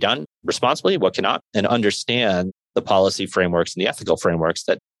 what can be done responsibly, what cannot, and understand the policy frameworks and the ethical frameworks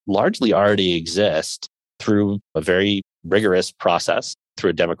that largely already exist through a very rigorous process,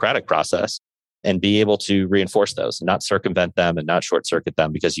 through a democratic process, and be able to reinforce those, not circumvent them and not short circuit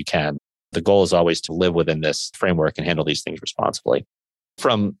them because you can. The goal is always to live within this framework and handle these things responsibly.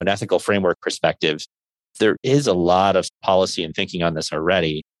 From an ethical framework perspective, there is a lot of policy and thinking on this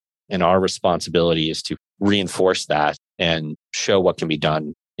already. And our responsibility is to reinforce that and show what can be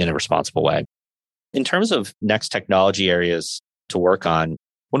done in a responsible way. In terms of next technology areas to work on,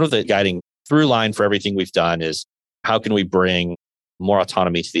 one of the guiding through line for everything we've done is how can we bring more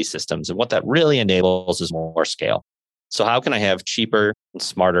autonomy to these systems? And what that really enables is more scale. So how can I have cheaper and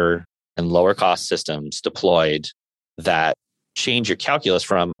smarter and lower cost systems deployed that change your calculus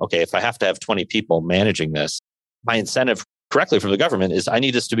from, okay, if I have to have 20 people managing this, my incentive correctly from the government is I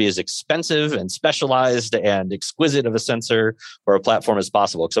need this to be as expensive and specialized and exquisite of a sensor or a platform as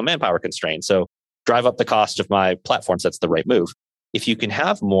possible. So manpower constrained. So drive up the cost of my platforms. That's the right move. If you can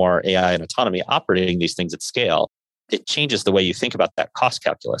have more AI and autonomy operating these things at scale, it changes the way you think about that cost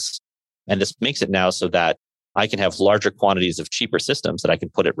calculus. And this makes it now so that I can have larger quantities of cheaper systems that I can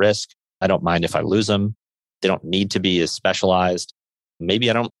put at risk. I don't mind if I lose them. They don't need to be as specialized. Maybe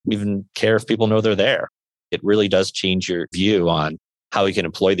I don't even care if people know they're there. It really does change your view on how we can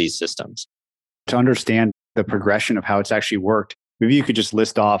employ these systems. To understand the progression of how it's actually worked, maybe you could just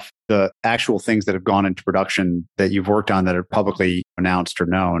list off the actual things that have gone into production that you've worked on that are publicly announced or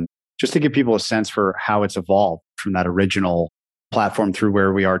known, just to give people a sense for how it's evolved from that original platform through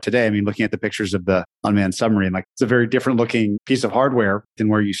where we are today. I mean, looking at the pictures of the unmanned submarine, like it's a very different looking piece of hardware than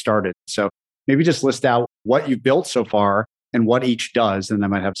where you started. So maybe just list out what you've built so far and what each does, and I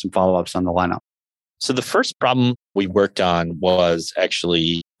might have some follow-ups on the lineup. So the first problem we worked on was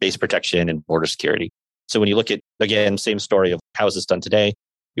actually base protection and border security. So when you look at, again, same story of how is this done today?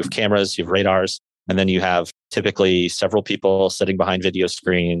 You have cameras, you have radars, and then you have typically several people sitting behind video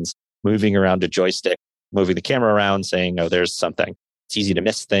screens, moving around a joystick, moving the camera around saying, oh, there's something. It's easy to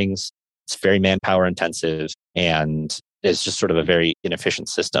miss things. It's very manpower intensive, and it's just sort of a very inefficient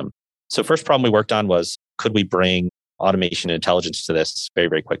system. So first problem we worked on was, could we bring automation and intelligence to this very,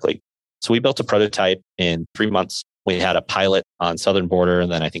 very quickly? So we built a prototype in 3 months. We had a pilot on southern border,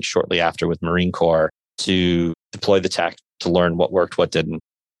 and then I think shortly after with Marine Corps to deploy the tech to learn what worked, what didn't.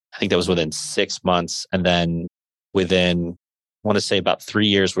 I think that was within 6 months. And then within, I want to say about 3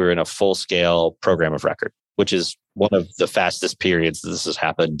 years, we were in a full-scale program of record, which is one of the fastest periods that this has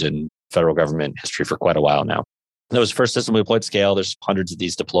happened in federal government history for quite a while now. That was the first system we deployed at scale. There's hundreds of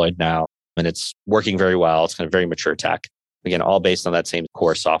these deployed now, and it's working very well. It's kind of very mature tech. Again, all based on that same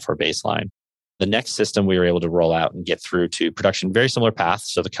core software baseline. The next system we were able to roll out and get through to production, very similar path.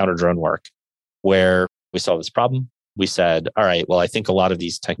 So the counter drone work, where we saw this problem. We said, all right, well, I think a lot of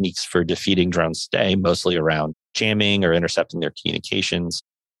these techniques for defeating drones today, mostly around jamming or intercepting their communications,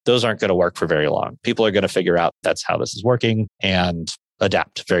 those aren't going to work for very long. People are going to figure out that's how this is working and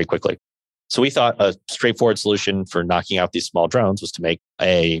adapt very quickly. So we thought a straightforward solution for knocking out these small drones was to make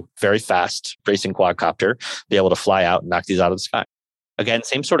a very fast racing quadcopter, be able to fly out and knock these out of the sky. Again,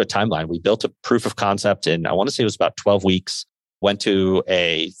 same sort of timeline. We built a proof of concept in, I want to say it was about 12 weeks, went to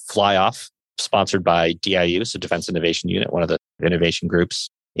a fly-off sponsored by DIU, so Defense Innovation Unit, one of the innovation groups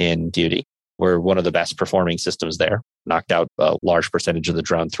in DoD. We're one of the best performing systems there, knocked out a large percentage of the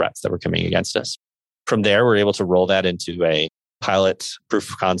drone threats that were coming against us. From there, we're able to roll that into a pilot proof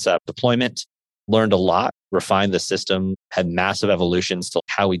of concept deployment, learned a lot, refined the system, had massive evolutions to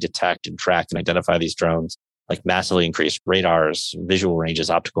how we detect and track and identify these drones, like massively increased radars, visual ranges,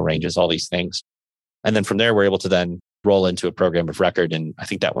 optical ranges, all these things. And then from there, we're able to then roll into a program of record. And I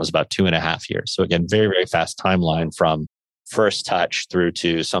think that was about 2.5 years. So again, very, very fast timeline from first touch through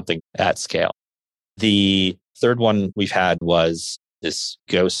to something at scale. The third one we've had was this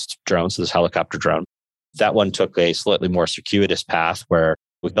Ghost drone, so this helicopter drone. That one took a slightly more circuitous path where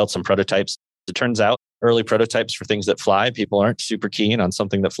we built some prototypes. It turns out early prototypes for things that fly, people aren't super keen on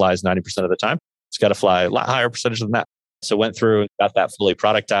something that flies 90% of the time. It's got to fly a lot higher percentage than that. So went through, got that fully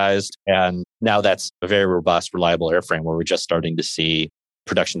productized. And now that's a very robust, reliable airframe where we're just starting to see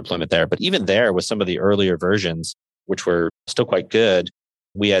production deployment there. But even there, with some of the earlier versions, which were still quite good,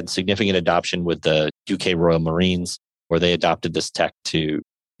 we had significant adoption with the UK Royal Marines, where they adopted this tech to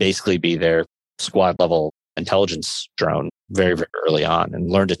basically be their squad level intelligence drone very, very early on, and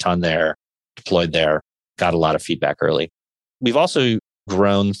learned a ton there, deployed there, got a lot of feedback early. We've also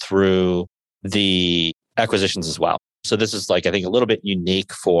grown through the acquisitions as well. So this is I think a little bit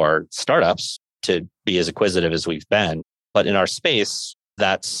unique for startups to be as acquisitive as we've been. But in our space,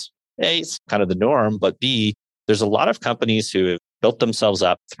 that's A, it's kind of the norm, but B, there's a lot of companies who have built themselves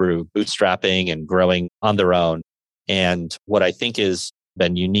up through bootstrapping and growing on their own. And what I think has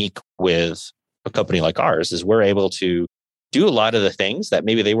been unique with a company like ours is we're able to do a lot of the things that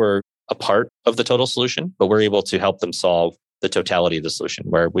maybe they were a part of the total solution, but we're able to help them solve the totality of the solution,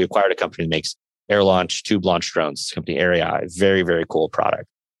 where we acquired a company that makes air launch, tube launch drones. It's company AirAI, very, very cool product.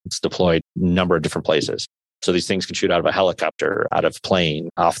 It's deployed a number of different places. So these things can shoot out of a helicopter, out of plane,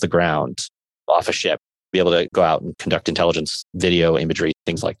 off the ground, off a ship, be able to go out and conduct intelligence, video, imagery,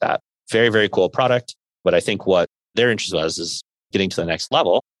 things like that. Very, very cool product. But I think what their interest was is getting to the next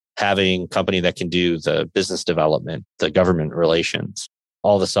level, having a company that can do the business development, the government relations,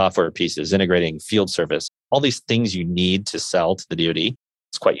 all the software pieces, integrating field service, all these things you need to sell to the DoD.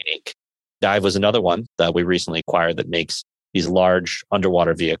 It's quite unique. Dive was another one that we recently acquired that makes these large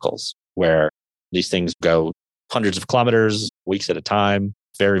underwater vehicles where these things go hundreds of kilometers, weeks at a time.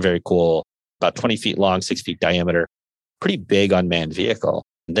 Very, very cool. About 20 feet long, 6 feet diameter. Pretty big unmanned vehicle.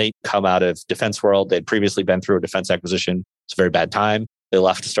 They come out of defense world. They'd previously been through a defense acquisition. It's a very bad time. They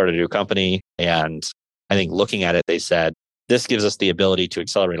left to start a new company. And I think looking at it, they said, this gives us the ability to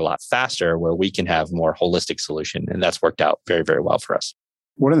accelerate a lot faster where we can have more holistic solution. And that's worked out very, very well for us.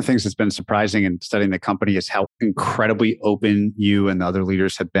 One of the things that's been surprising in studying the company is how incredibly open you and the other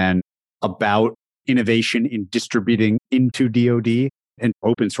leaders have been about innovation in distributing into DoD and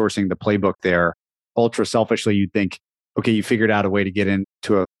open sourcing the playbook there. Ultra selfishly, you'd think, okay, you figured out a way to get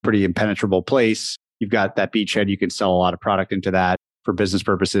into a pretty impenetrable place. You've got that beachhead. You can sell a lot of product into that for business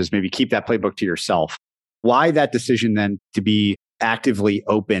purposes. Maybe keep that playbook to yourself. Why that decision then to be actively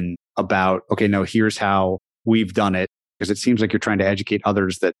open about, okay, no, here's how we've done it? Because it seems like you're trying to educate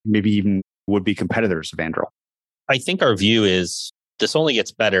others that maybe even would be competitors of Anduril. I think our view is this only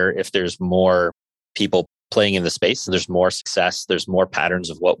gets better if there's more people playing in the space. There's more success. There's more patterns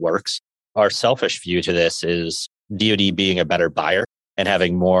of what works. Our selfish view to this is DoD being a better buyer and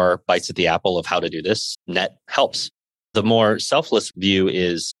having more bites at the apple of how to do this net helps. The more selfless view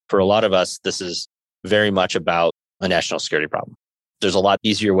is, for a lot of us, this is very much about a national security problem. There's a lot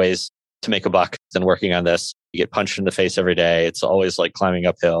easier ways to make a buck than working on this. You get punched in the face every day. It's always like climbing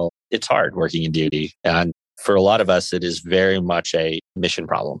uphill. It's hard working in DoD. And for a lot of us, it is very much a mission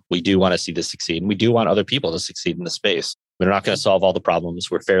problem. We do want to see this succeed, and we do want other people to succeed in the space. We're not going to solve all the problems.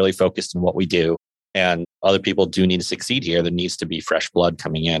 We're fairly focused on what we do. And other people do need to succeed here. There needs to be fresh blood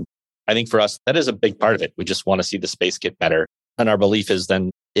coming in. I think for us, that is a big part of it. We just want to see the space get better. And our belief is then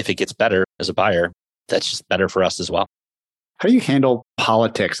if it gets better as a buyer, that's just better for us as well. How do you handle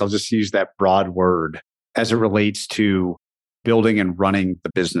politics? I'll just use that broad word as it relates to building and running the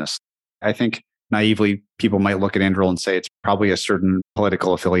business. I think naively, people might look at Anduril and say it's probably a certain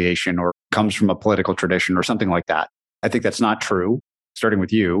political affiliation or comes from a political tradition or something like that. I think that's not true, starting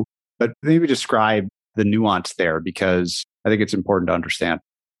with you. But maybe describe the nuance there, because I think it's important to understand.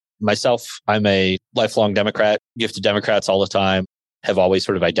 Myself, I'm a lifelong Democrat, give to Democrats all the time, have always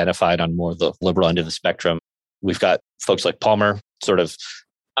sort of identified on more of the liberal end of the spectrum. We've got folks like Palmer, sort of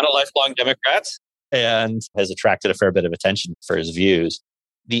not a lifelong Democrat, and has attracted a fair bit of attention for his views.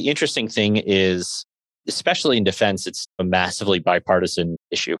 The interesting thing is, especially in defense, it's a massively bipartisan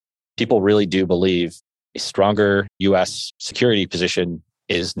issue. People really do believe a stronger U.S. security position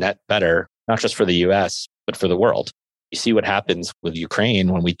is net better, not just for the U.S., but for the world. You see what happens with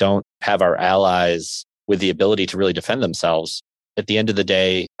Ukraine when we don't have our allies with the ability to really defend themselves. At the end of the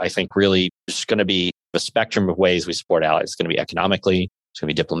day, I think really there's going to be a spectrum of ways we support allies. It's going to be economically, it's going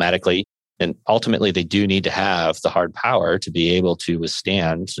to be diplomatically, and ultimately they do need to have the hard power to be able to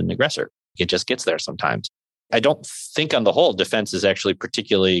withstand an aggressor. It just gets there sometimes. I don't think on the whole, defense is actually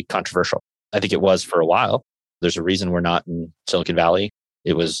particularly controversial. I think it was for a while. There's a reason we're not in Silicon Valley.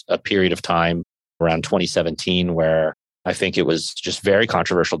 It was a period of time around 2017 where I think it was just very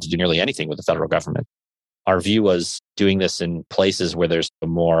controversial to do nearly anything with the federal government. Our view was doing this in places where there's a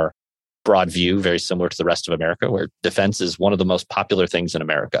more broad view, very similar to the rest of America, where defense is one of the most popular things in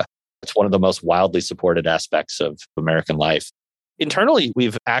America. It's one of the most wildly supported aspects of American life. Internally,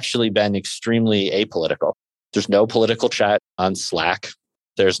 we've actually been extremely apolitical. There's no political chat on Slack.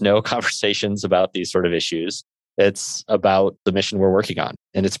 There's no conversations about these sort of issues. It's about the mission we're working on.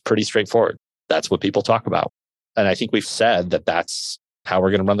 And it's pretty straightforward. That's what people talk about. And I think we've said that that's how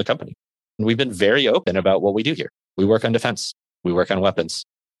we're going to run the company. And we've been very open about what we do here. We work on defense. We work on weapons.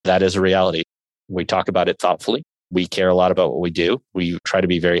 That is a reality. We talk about it thoughtfully. We care a lot about what we do. We try to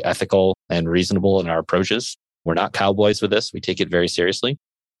be very ethical and reasonable in our approaches. We're not cowboys with this. We take it very seriously.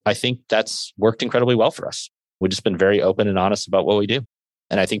 I think that's worked incredibly well for us. We've just been very open and honest about what we do.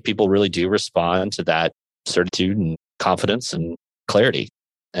 And I think people really do respond to that certitude and confidence and clarity.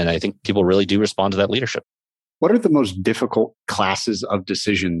 And I think people really do respond to that leadership. What are the most difficult classes of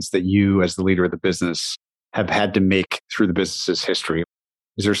decisions that you, as the leader of the business, have had to make through the business's history?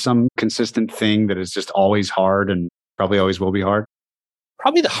 Is there some consistent thing that is just always hard and probably always will be hard?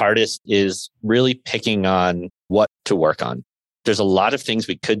 Probably the hardest is really picking on what to work on. There's a lot of things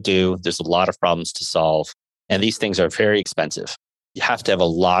we could do. There's a lot of problems to solve. And these things are very expensive. You have to have a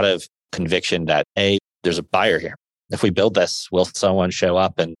lot of conviction that, A, there's a buyer here. If we build this, will someone show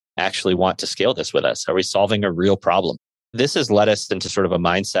up and actually want to scale this with us? Are we solving a real problem? This has led us into sort of a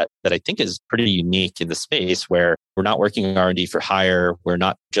mindset that I think is pretty unique in the space where we're not working R&D for hire. We're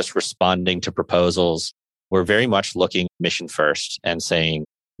not just responding to proposals. We're very much looking mission first and saying,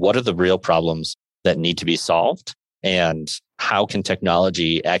 what are the real problems that need to be solved? And how can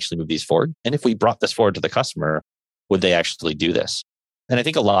technology actually move these forward? And if we brought this forward to the customer, would they actually do this? And I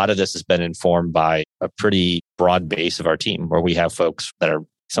think a lot of this has been informed by a pretty broad base of our team, where we have folks that are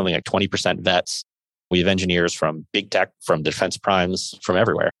something like 20% vets. We have engineers from big tech, from defense primes, from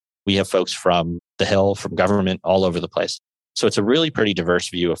everywhere. We have folks from the Hill, from government, all over the place. So it's a really pretty diverse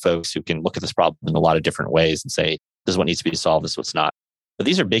view of folks who can look at this problem in a lot of different ways and say, this is what needs to be solved, this is what's not. But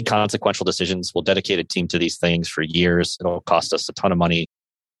these are big consequential decisions. We'll dedicate a team to these things for years. It'll cost us a ton of money.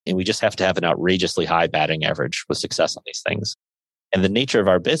 And we just have to have an outrageously high batting average with success on these things. And the nature of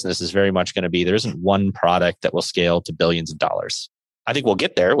our business is very much going to be, there isn't one product that will scale to billions of dollars. I think we'll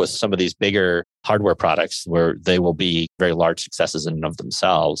get there with some of these bigger hardware products where they will be very large successes in and of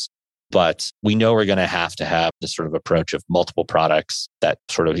themselves. But we know we're going to have this sort of approach of multiple products that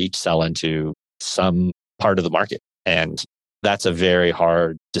sort of each sell into some part of the market. And that's a very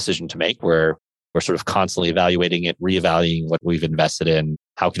hard decision to make, where we're sort of constantly evaluating it, reevaluating what we've invested in.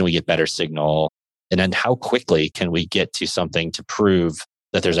 How can we get better signal? And then how quickly can we get to something to prove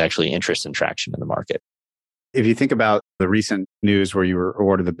that there's actually interest and traction in the market? If you think about the recent news where you were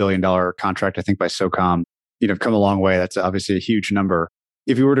awarded the $1 billion contract, I think by SOCOM, come a long way. That's obviously a huge number.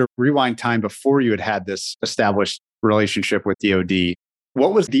 If you were to rewind time before you had this established relationship with DoD,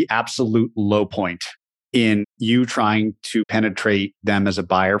 what was the absolute low point in you trying to penetrate them as a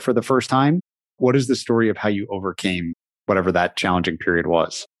buyer for the first time? What is the story of how you overcame whatever that challenging period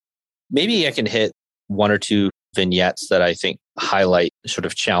was? Maybe I can hit one or two vignettes that I think highlight sort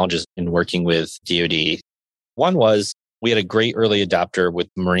of challenges in working with DoD. One was we had a great early adopter with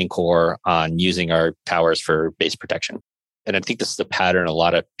the Marine Corps on using our towers for base protection. And I think this is the pattern a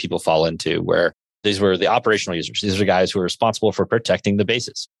lot of people fall into, where these were the operational users. These are guys who are responsible for protecting the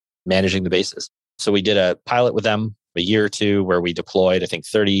bases, managing the bases. So we did a pilot with them a year or two where we deployed, I think,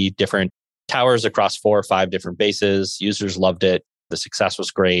 30 different towers across 4 or 5 different bases. Users loved it. The success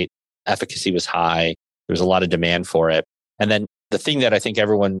was great. Efficacy was high. There was a lot of demand for it. And then the thing that I think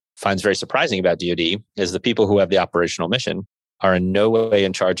everyone finds very surprising about DoD is the people who have the operational mission are in no way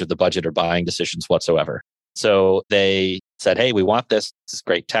in charge of the budget or buying decisions whatsoever. So they said, hey, we want this. This is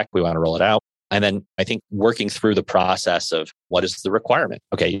great tech. We want to roll it out. And then I think working through the process of what is the requirement?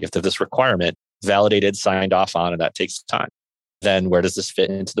 Okay, you have to have this requirement validated, signed off on, and that takes time. Then where does this fit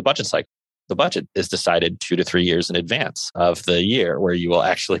into the budget cycle? The budget is decided 2 to 3 years in advance of the year where you will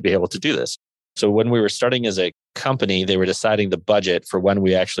actually be able to do this. So when we were starting as a company, they were deciding the budget for when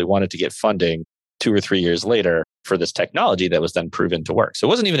we actually wanted to get funding 2 or 3 years later for this technology that was then proven to work. So it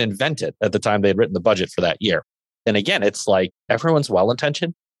wasn't even invented at the time they had written the budget for that year. And again, it's like everyone's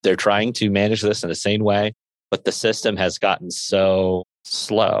well-intentioned. They're trying to manage this in a sane way, but the system has gotten so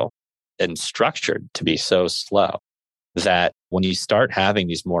slow and structured to be so slow that when you start having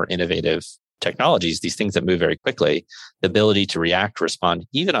these more innovative technologies, these things that move very quickly, the ability to react, respond,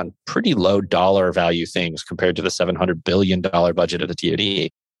 even on pretty low dollar value things compared to the $700 billion budget of the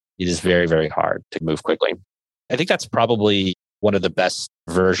DoD, it is very, very hard to move quickly. I think that's probably one of the best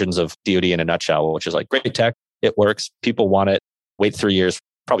versions of DoD in a nutshell, which is like great tech, it works, people want it, wait 3 years,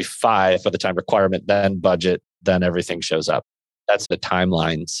 probably 5 by the time requirement, then budget, then everything shows up. That's the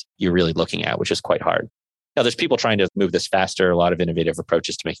timelines you're really looking at, which is quite hard. Now, there's people trying to move this faster, a lot of innovative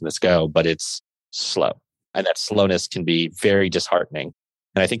approaches to making this go, but it's slow. And that slowness can be very disheartening.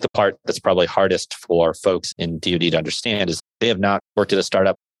 And I think the part that's probably hardest for folks in DoD to understand is they have not worked at a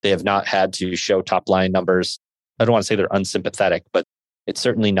startup. They have not had to show top line numbers. I don't want to say they're unsympathetic, but it's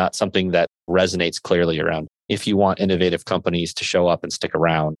certainly not something that resonates clearly around. If you want innovative companies to show up and stick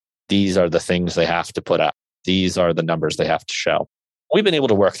around, these are the things they have to put up. These are the numbers they have to show. We've been able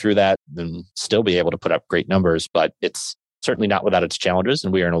to work through that and still be able to put up great numbers, but it's certainly not without its challenges.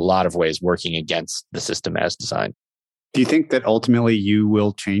 And we are in a lot of ways working against the system as designed. Do you think that ultimately you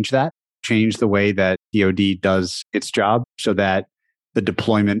will change that? Change the way that DoD does its job so that the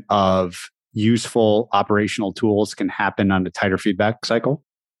deployment of useful operational tools can happen on a tighter feedback cycle?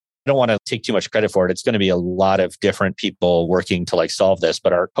 I don't want to take too much credit for it. It's going to be a lot of different people working to solve this.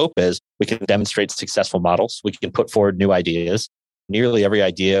 But our hope is we can demonstrate successful models. We can put forward new ideas. Nearly every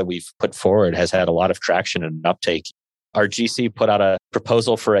idea we've put forward has had a lot of traction and uptake. Our GC put out a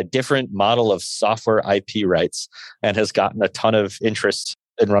proposal for a different model of software IP rights and has gotten a ton of interest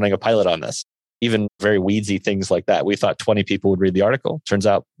in running a pilot on this. Even very weedsy things like that. We thought 20 people would read the article. Turns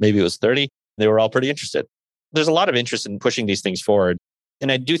out maybe it was 30. They were all pretty interested. There's a lot of interest in pushing these things forward.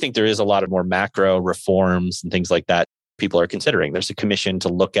 And I do think there is a lot of more macro reforms and things like that people are considering. There's a commission to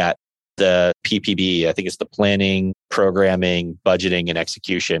look at the PPB. I think it's the planning, programming, budgeting, and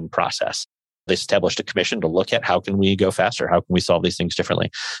execution process. They established a commission to look at how can we go faster? How can we solve these things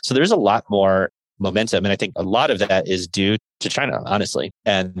differently? So there's a lot more momentum. And I think a lot of that is due to China, honestly,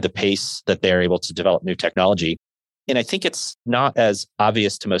 and the pace that they're able to develop new technology. And I think it's not as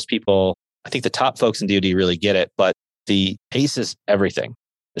obvious to most people. I think the top folks in DoD really get it, but the pace is everything.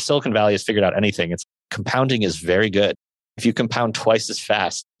 If Silicon Valley has figured out anything, it's compounding is very good. If you compound twice as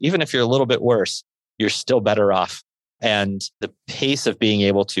fast, even if you're a little bit worse, you're still better off. And the pace of being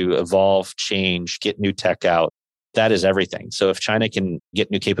able to evolve, change, get new tech out, that is everything. So if China can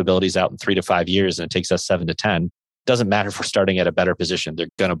get new capabilities out in 3 to 5 years and it takes us 7 to 10, doesn't matter if we're starting at a better position. They're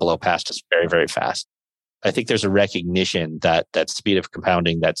going to blow past us very, very fast. I think there's a recognition that that speed of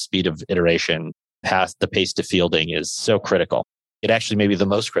compounding, that speed of iteration, past the pace to fielding is so critical. It actually may be the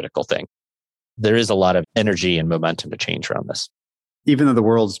most critical thing. There is a lot of energy and momentum to change around this. Even though the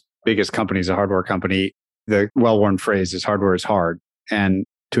world's biggest company is a hardware company, the well-worn phrase is hardware is hard. And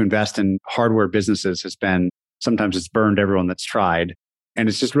to invest in hardware businesses has been, sometimes it's burned everyone that's tried. And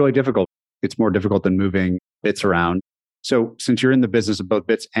it's just really difficult. It's more difficult than moving bits around. So since you're in the business of both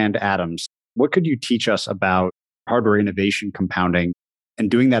bits and atoms, what could you teach us about hardware innovation compounding and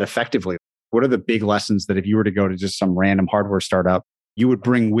doing that effectively? What are the big lessons that if you were to go to just some random hardware startup, you would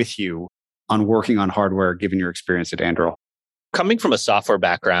bring with you on working on hardware, given your experience at Anduril? Coming from a software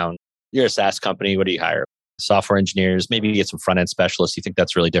background, you're a SaaS company. What do you hire? Software engineers, maybe you get some front-end specialists. You think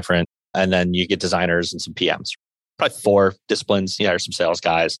that's really different. And then you get designers and some PMs. Probably 4 disciplines. You hire some sales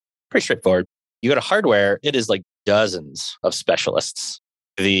guys. Pretty straightforward. You go to hardware, it is like dozens of specialists.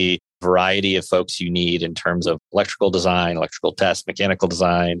 The variety of folks you need in terms of electrical design, electrical test, mechanical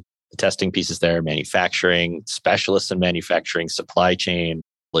design, the testing pieces there, manufacturing, specialists in manufacturing, supply chain,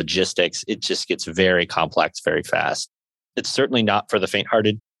 logistics. It just gets very complex very fast. It's certainly not for the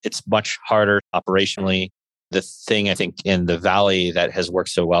faint-hearted. It's much harder operationally. The thing I think in the Valley that has worked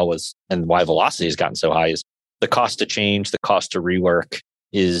so well was, and why velocity has gotten so high, is the cost to change, the cost to rework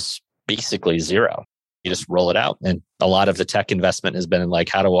is basically zero. You just roll it out. And a lot of the tech investment has been in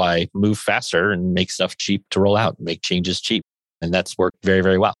how do I move faster and make stuff cheap to roll out, make changes cheap. And that's worked very,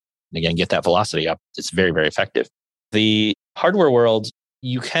 very well. And again, get that velocity up. It's very, very effective. The hardware world,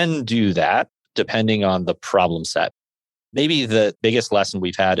 you can do that depending on the problem set. Maybe the biggest lesson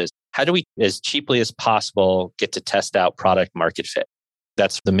we've had is how do we, as cheaply as possible, get to test out product market fit?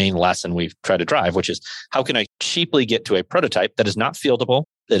 That's the main lesson we've tried to drive, which is how can I cheaply get to a prototype that is not fieldable,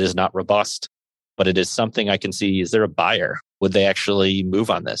 that is not robust, but it is something I can see, is there a buyer? Would they actually move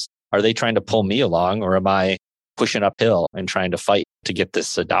on this? Are they trying to pull me along, or am I pushing uphill and trying to fight to get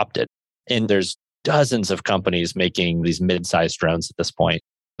this adopted? And there's dozens of companies making these mid-sized drones at this point.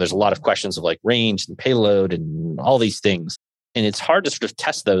 There's a lot of questions of range and payload and all these things. And it's hard to sort of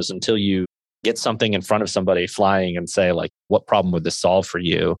test those until you get something in front of somebody flying and say, what problem would this solve for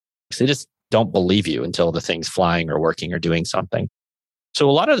you? Because they just don't believe you until the thing's flying or working or doing something. So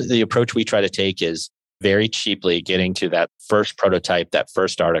a lot of the approach we try to take is very cheaply getting to that first prototype, that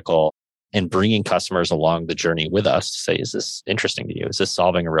first article, and bringing customers along the journey with us to say, is this interesting to you? Is this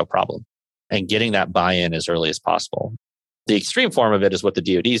solving a real problem? And getting that buy-in as early as possible. The extreme form of it is what the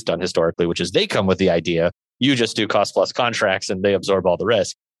DoD's done historically, which is they come with the idea, you just do cost plus contracts and they absorb all the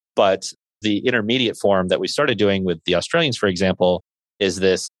risk. But the intermediate form that we started doing with the Australians, for example, is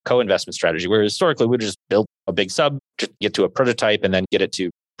this co-investment strategy, where historically we would just build a big sub, just get to a prototype and then get it to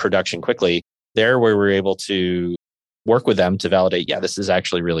production quickly. There where we're able to work with them to validate, this is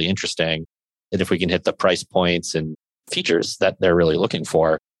actually really interesting. And if we can hit the price points and features that they're really looking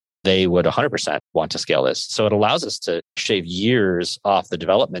for, they would 100% want to scale this. So it allows us to shave years off the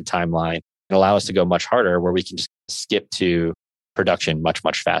development timeline and allow us to go much harder where we can just skip to production much,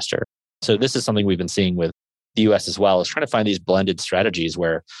 much faster. So this is something we've been seeing with the US as well, is trying to find these blended strategies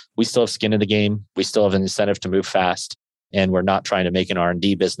where we still have skin in the game, we still have an incentive to move fast, and we're not trying to make an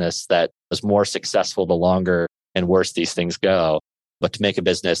R&D business that is more successful the longer and worse these things go, but to make a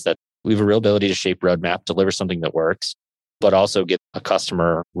business that we have a real ability to shape roadmap, deliver something that works, but also get a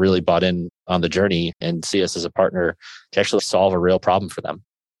customer really bought in on the journey and see us as a partner to actually solve a real problem for them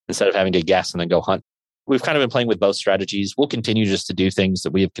instead of having to guess and then go hunt. We've kind of been playing with both strategies. We'll continue just to do things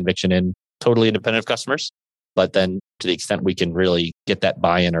that we have conviction in, totally independent of customers. But then to the extent we can really get that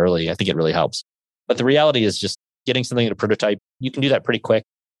buy-in early, I think it really helps. But the reality is just getting something in a prototype, you can do that pretty quick.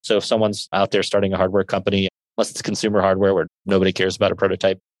 So if someone's out there starting a hardware company, unless it's consumer hardware where nobody cares about a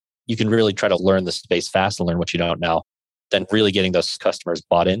prototype, you can really try to learn the space fast and learn what you don't know. Then really getting those customers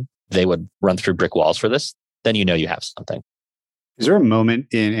bought in, they would run through brick walls for this. Then you know you have something. Is there a moment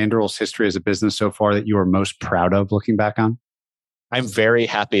in Anduril's history as a business so far that you are most proud of looking back on? I'm very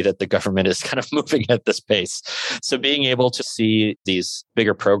happy that the government is kind of moving at this pace. So being able to see these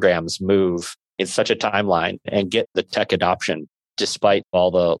bigger programs move in such a timeline and get the tech adoption, despite all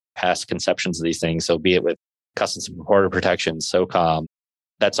the past conceptions of these things. So be it with Customs and Border Protection, SOCOM,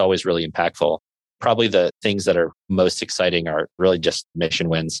 that's always really impactful. Probably the things that are most exciting are really just mission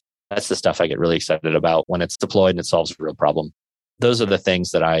wins. That's the stuff I get really excited about when it's deployed and it solves a real problem. Those are the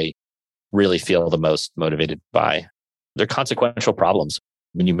things that I really feel the most motivated by. They're consequential problems.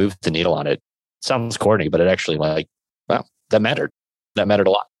 When you move the needle on it, it sounds corny, but it actually wow, that mattered. That mattered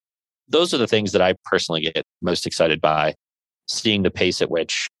a lot. Those are the things that I personally get most excited by, seeing the pace at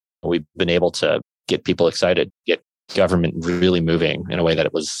which we've been able to get people excited, get government really moving in a way that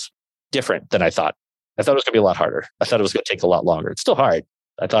it was different than I thought. I thought it was going to be a lot harder. I thought it was going to take a lot longer. It's still hard.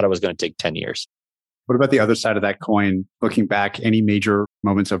 I thought it was going to take 10 years. What about the other side of that coin? Looking back, any major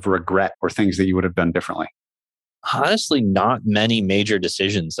moments of regret or things that you would have done differently? Honestly, not many major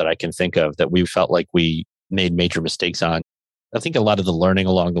decisions that I can think of that we felt like we made major mistakes on. I think a lot of the learning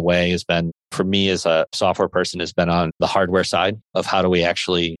along the way has been, for me as a software person, has been on the hardware side of how do we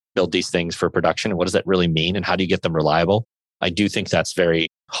actually build these things for production? And what does that really mean? And how do you get them reliable? I do think that's very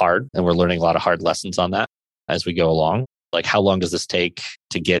hard. And we're learning a lot of hard lessons on that as we go along. Like, how long does this take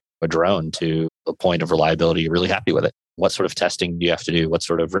to get a drone to a point of reliability you're really happy with it? What sort of testing do you have to do? What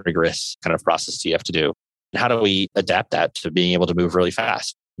sort of rigorous kind of process do you have to do? And how do we adapt that to being able to move really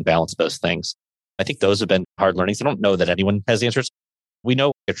fast and balance those things? I think those have been hard learnings. I don't know that anyone has the answers. We know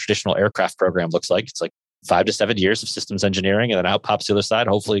what a traditional aircraft program looks like. It's like 5 to 7 years of systems engineering, and then out pops the other side.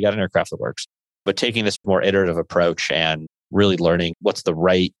 Hopefully you got an aircraft that works. But taking this more iterative approach and really learning what's the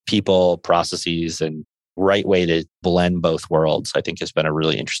right people, processes, and right way to blend both worlds, I think has been a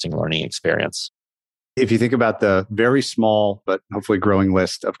really interesting learning experience. If you think about the very small, but hopefully growing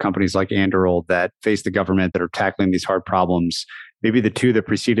list of companies like Anduril that face the government that are tackling these hard problems, maybe the two that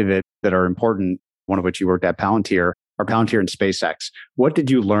preceded it that are important, one of which you worked at, Palantir, are Palantir and SpaceX. What did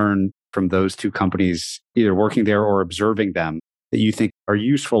you learn from those two companies, either working there or observing them, that you think are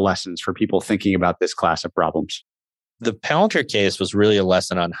useful lessons for people thinking about this class of problems? The Palantir case was really a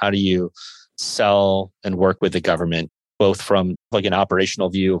lesson on how do you sell and work with the government, both from like an operational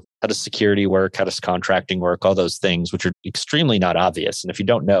view, how does security work, how does contracting work, all those things, which are extremely not obvious. And if you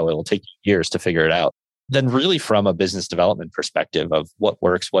don't know, it will take years to figure it out. Then really from a business development perspective of what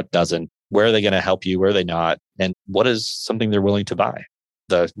works, what doesn't, where are they going to help you, where are they not, and what is something they're willing to buy.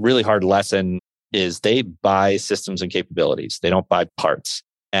 The really hard lesson is they buy systems and capabilities. They don't buy parts.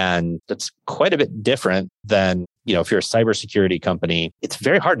 And that's quite a bit different than, if you're a cybersecurity company, it's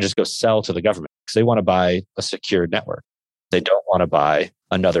very hard to just go sell to the government because they want to buy a secure network. They don't want to buy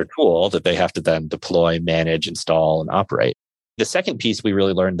another tool that they have to then deploy, manage, install, and operate. The second piece we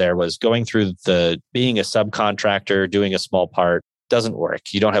really learned there was going through being a subcontractor, doing a small part doesn't work.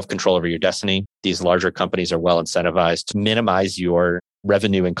 You don't have control over your destiny. These larger companies are well incentivized to minimize your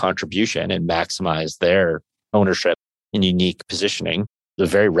revenue and contribution and maximize their ownership and unique positioning. It's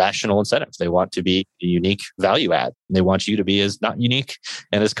a very rational incentive. They want to be a unique value add. They want you to be as not unique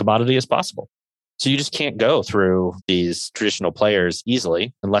and as commodity as possible. So you just can't go through these traditional players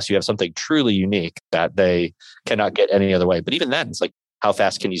easily unless you have something truly unique that they cannot get any other way. But even then, it's like, how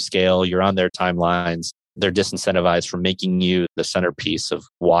fast can you scale? You're on their timelines. They're disincentivized from making you the centerpiece of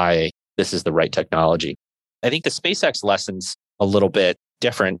why this is the right technology. I think the SpaceX lesson's a little bit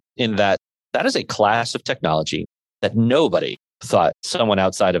different in that is a class of technology that nobody thought someone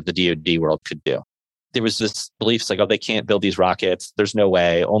outside of the DoD world could do. There was this belief, like, they can't build these rockets. There's no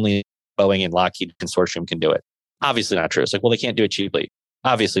way. Only Boeing and Lockheed Consortium can do it. Obviously not true. It's like, they can't do it cheaply.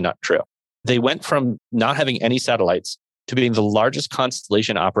 Obviously not true. They went from not having any satellites to being the largest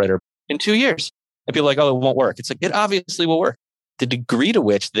constellation operator in 2 years. And people are like, oh, it won't work. It's like, it obviously will work. The degree to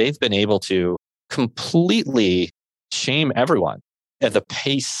which they've been able to completely shame everyone at the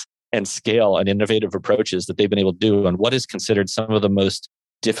pace and scale and innovative approaches that they've been able to do on what is considered some of the most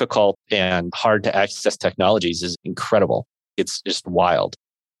difficult and hard to access technologies is incredible. It's just wild.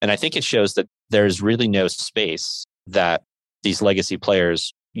 And I think it shows that there's really no space that these legacy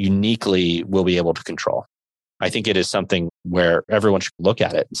players uniquely will be able to control. I think it is something where everyone should look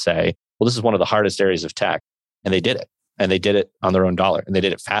at it and say, well, this is one of the hardest areas of tech. And they did it. And they did it on their own dollar. And they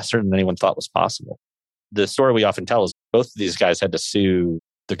did it faster than anyone thought was possible. The story we often tell is both of these guys had to sue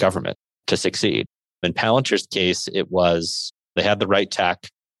the government to succeed. In Palantir's case, it was they had the right tech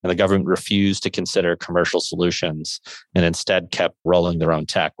and the government refused to consider commercial solutions and instead kept rolling their own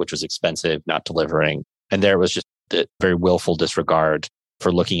tech, which was expensive, not delivering. And there was just a very willful disregard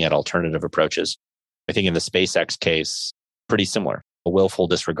for looking at alternative approaches. I think in the SpaceX case, pretty similar, a willful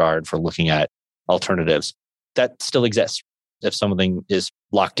disregard for looking at alternatives. That still exists. If something is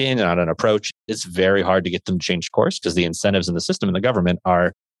locked in on an approach, it's very hard to get them to change course because the incentives in the system and the government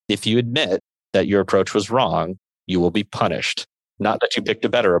are, if you admit that your approach was wrong, you will be punished. Not that you picked a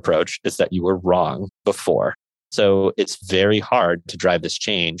better approach, it's that you were wrong before. So it's very hard to drive this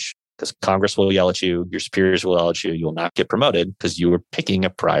change because Congress will yell at you, your superiors will yell at you, you will not get promoted because you were picking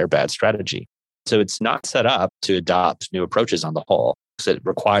a prior bad strategy. So it's not set up to adopt new approaches on the whole because it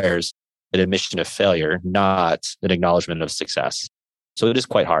requires an admission of failure, not an acknowledgement of success. So it is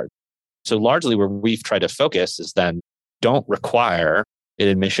quite hard. So largely where we've tried to focus is then don't require an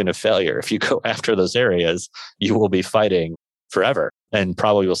admission of failure. If you go after those areas, you will be fighting forever and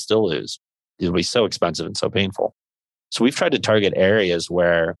probably will still lose. It'll be so expensive and so painful. So we've tried to target areas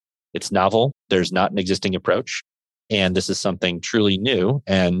where it's novel, there's not an existing approach, and this is something truly new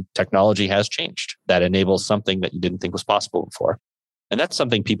and technology has changed that enables something that you didn't think was possible before. And that's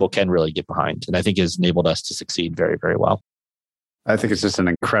something people can really get behind. And I think has enabled us to succeed very, very well. I think it's just an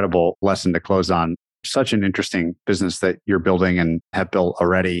incredible lesson to close on. Such an interesting business that you're building and have built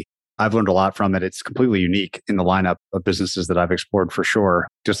already. I've learned a lot from it. It's completely unique in the lineup of businesses that I've explored for sure.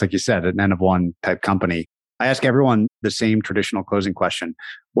 Just like you said, an N of one type company. I ask everyone the same traditional closing question.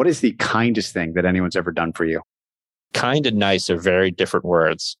 What is the kindest thing that anyone's ever done for you? Kind and nice are very different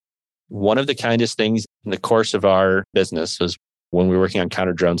words. One of the kindest things in the course of our business was when we were working on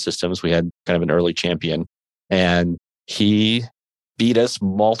counter drone systems, we had kind of an early champion and he beat us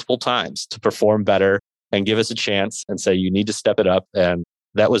multiple times to perform better and give us a chance and say, you need to step it up. And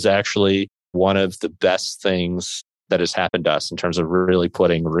that was actually one of the best things that has happened to us in terms of really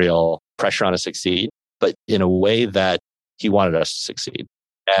putting real pressure on us to succeed, but in a way that he wanted us to succeed.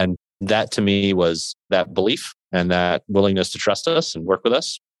 And that to me was that belief and that willingness to trust us and work with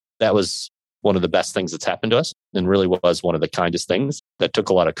us. That was one of the best things that's happened to us and really was one of the kindest things that took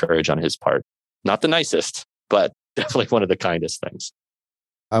a lot of courage on his part. Not the nicest, but definitely one of the kindest things.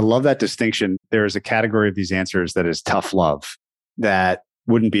 I love that distinction. There is a category of these answers that is tough love that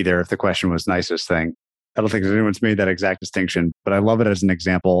wouldn't be there if the question was nicest thing. I don't think anyone's made that exact distinction, but I love it as an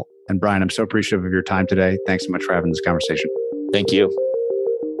example. And Brian, I'm so appreciative of your time today. Thanks so much for having this conversation. Thank you.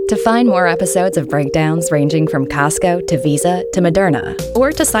 To find more episodes of Breakdowns ranging from Costco to Visa to Moderna,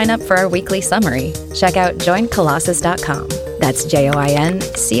 or to sign up for our weekly summary, check out joincolossus.com. That's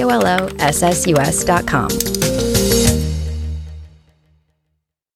JoinColossus.com.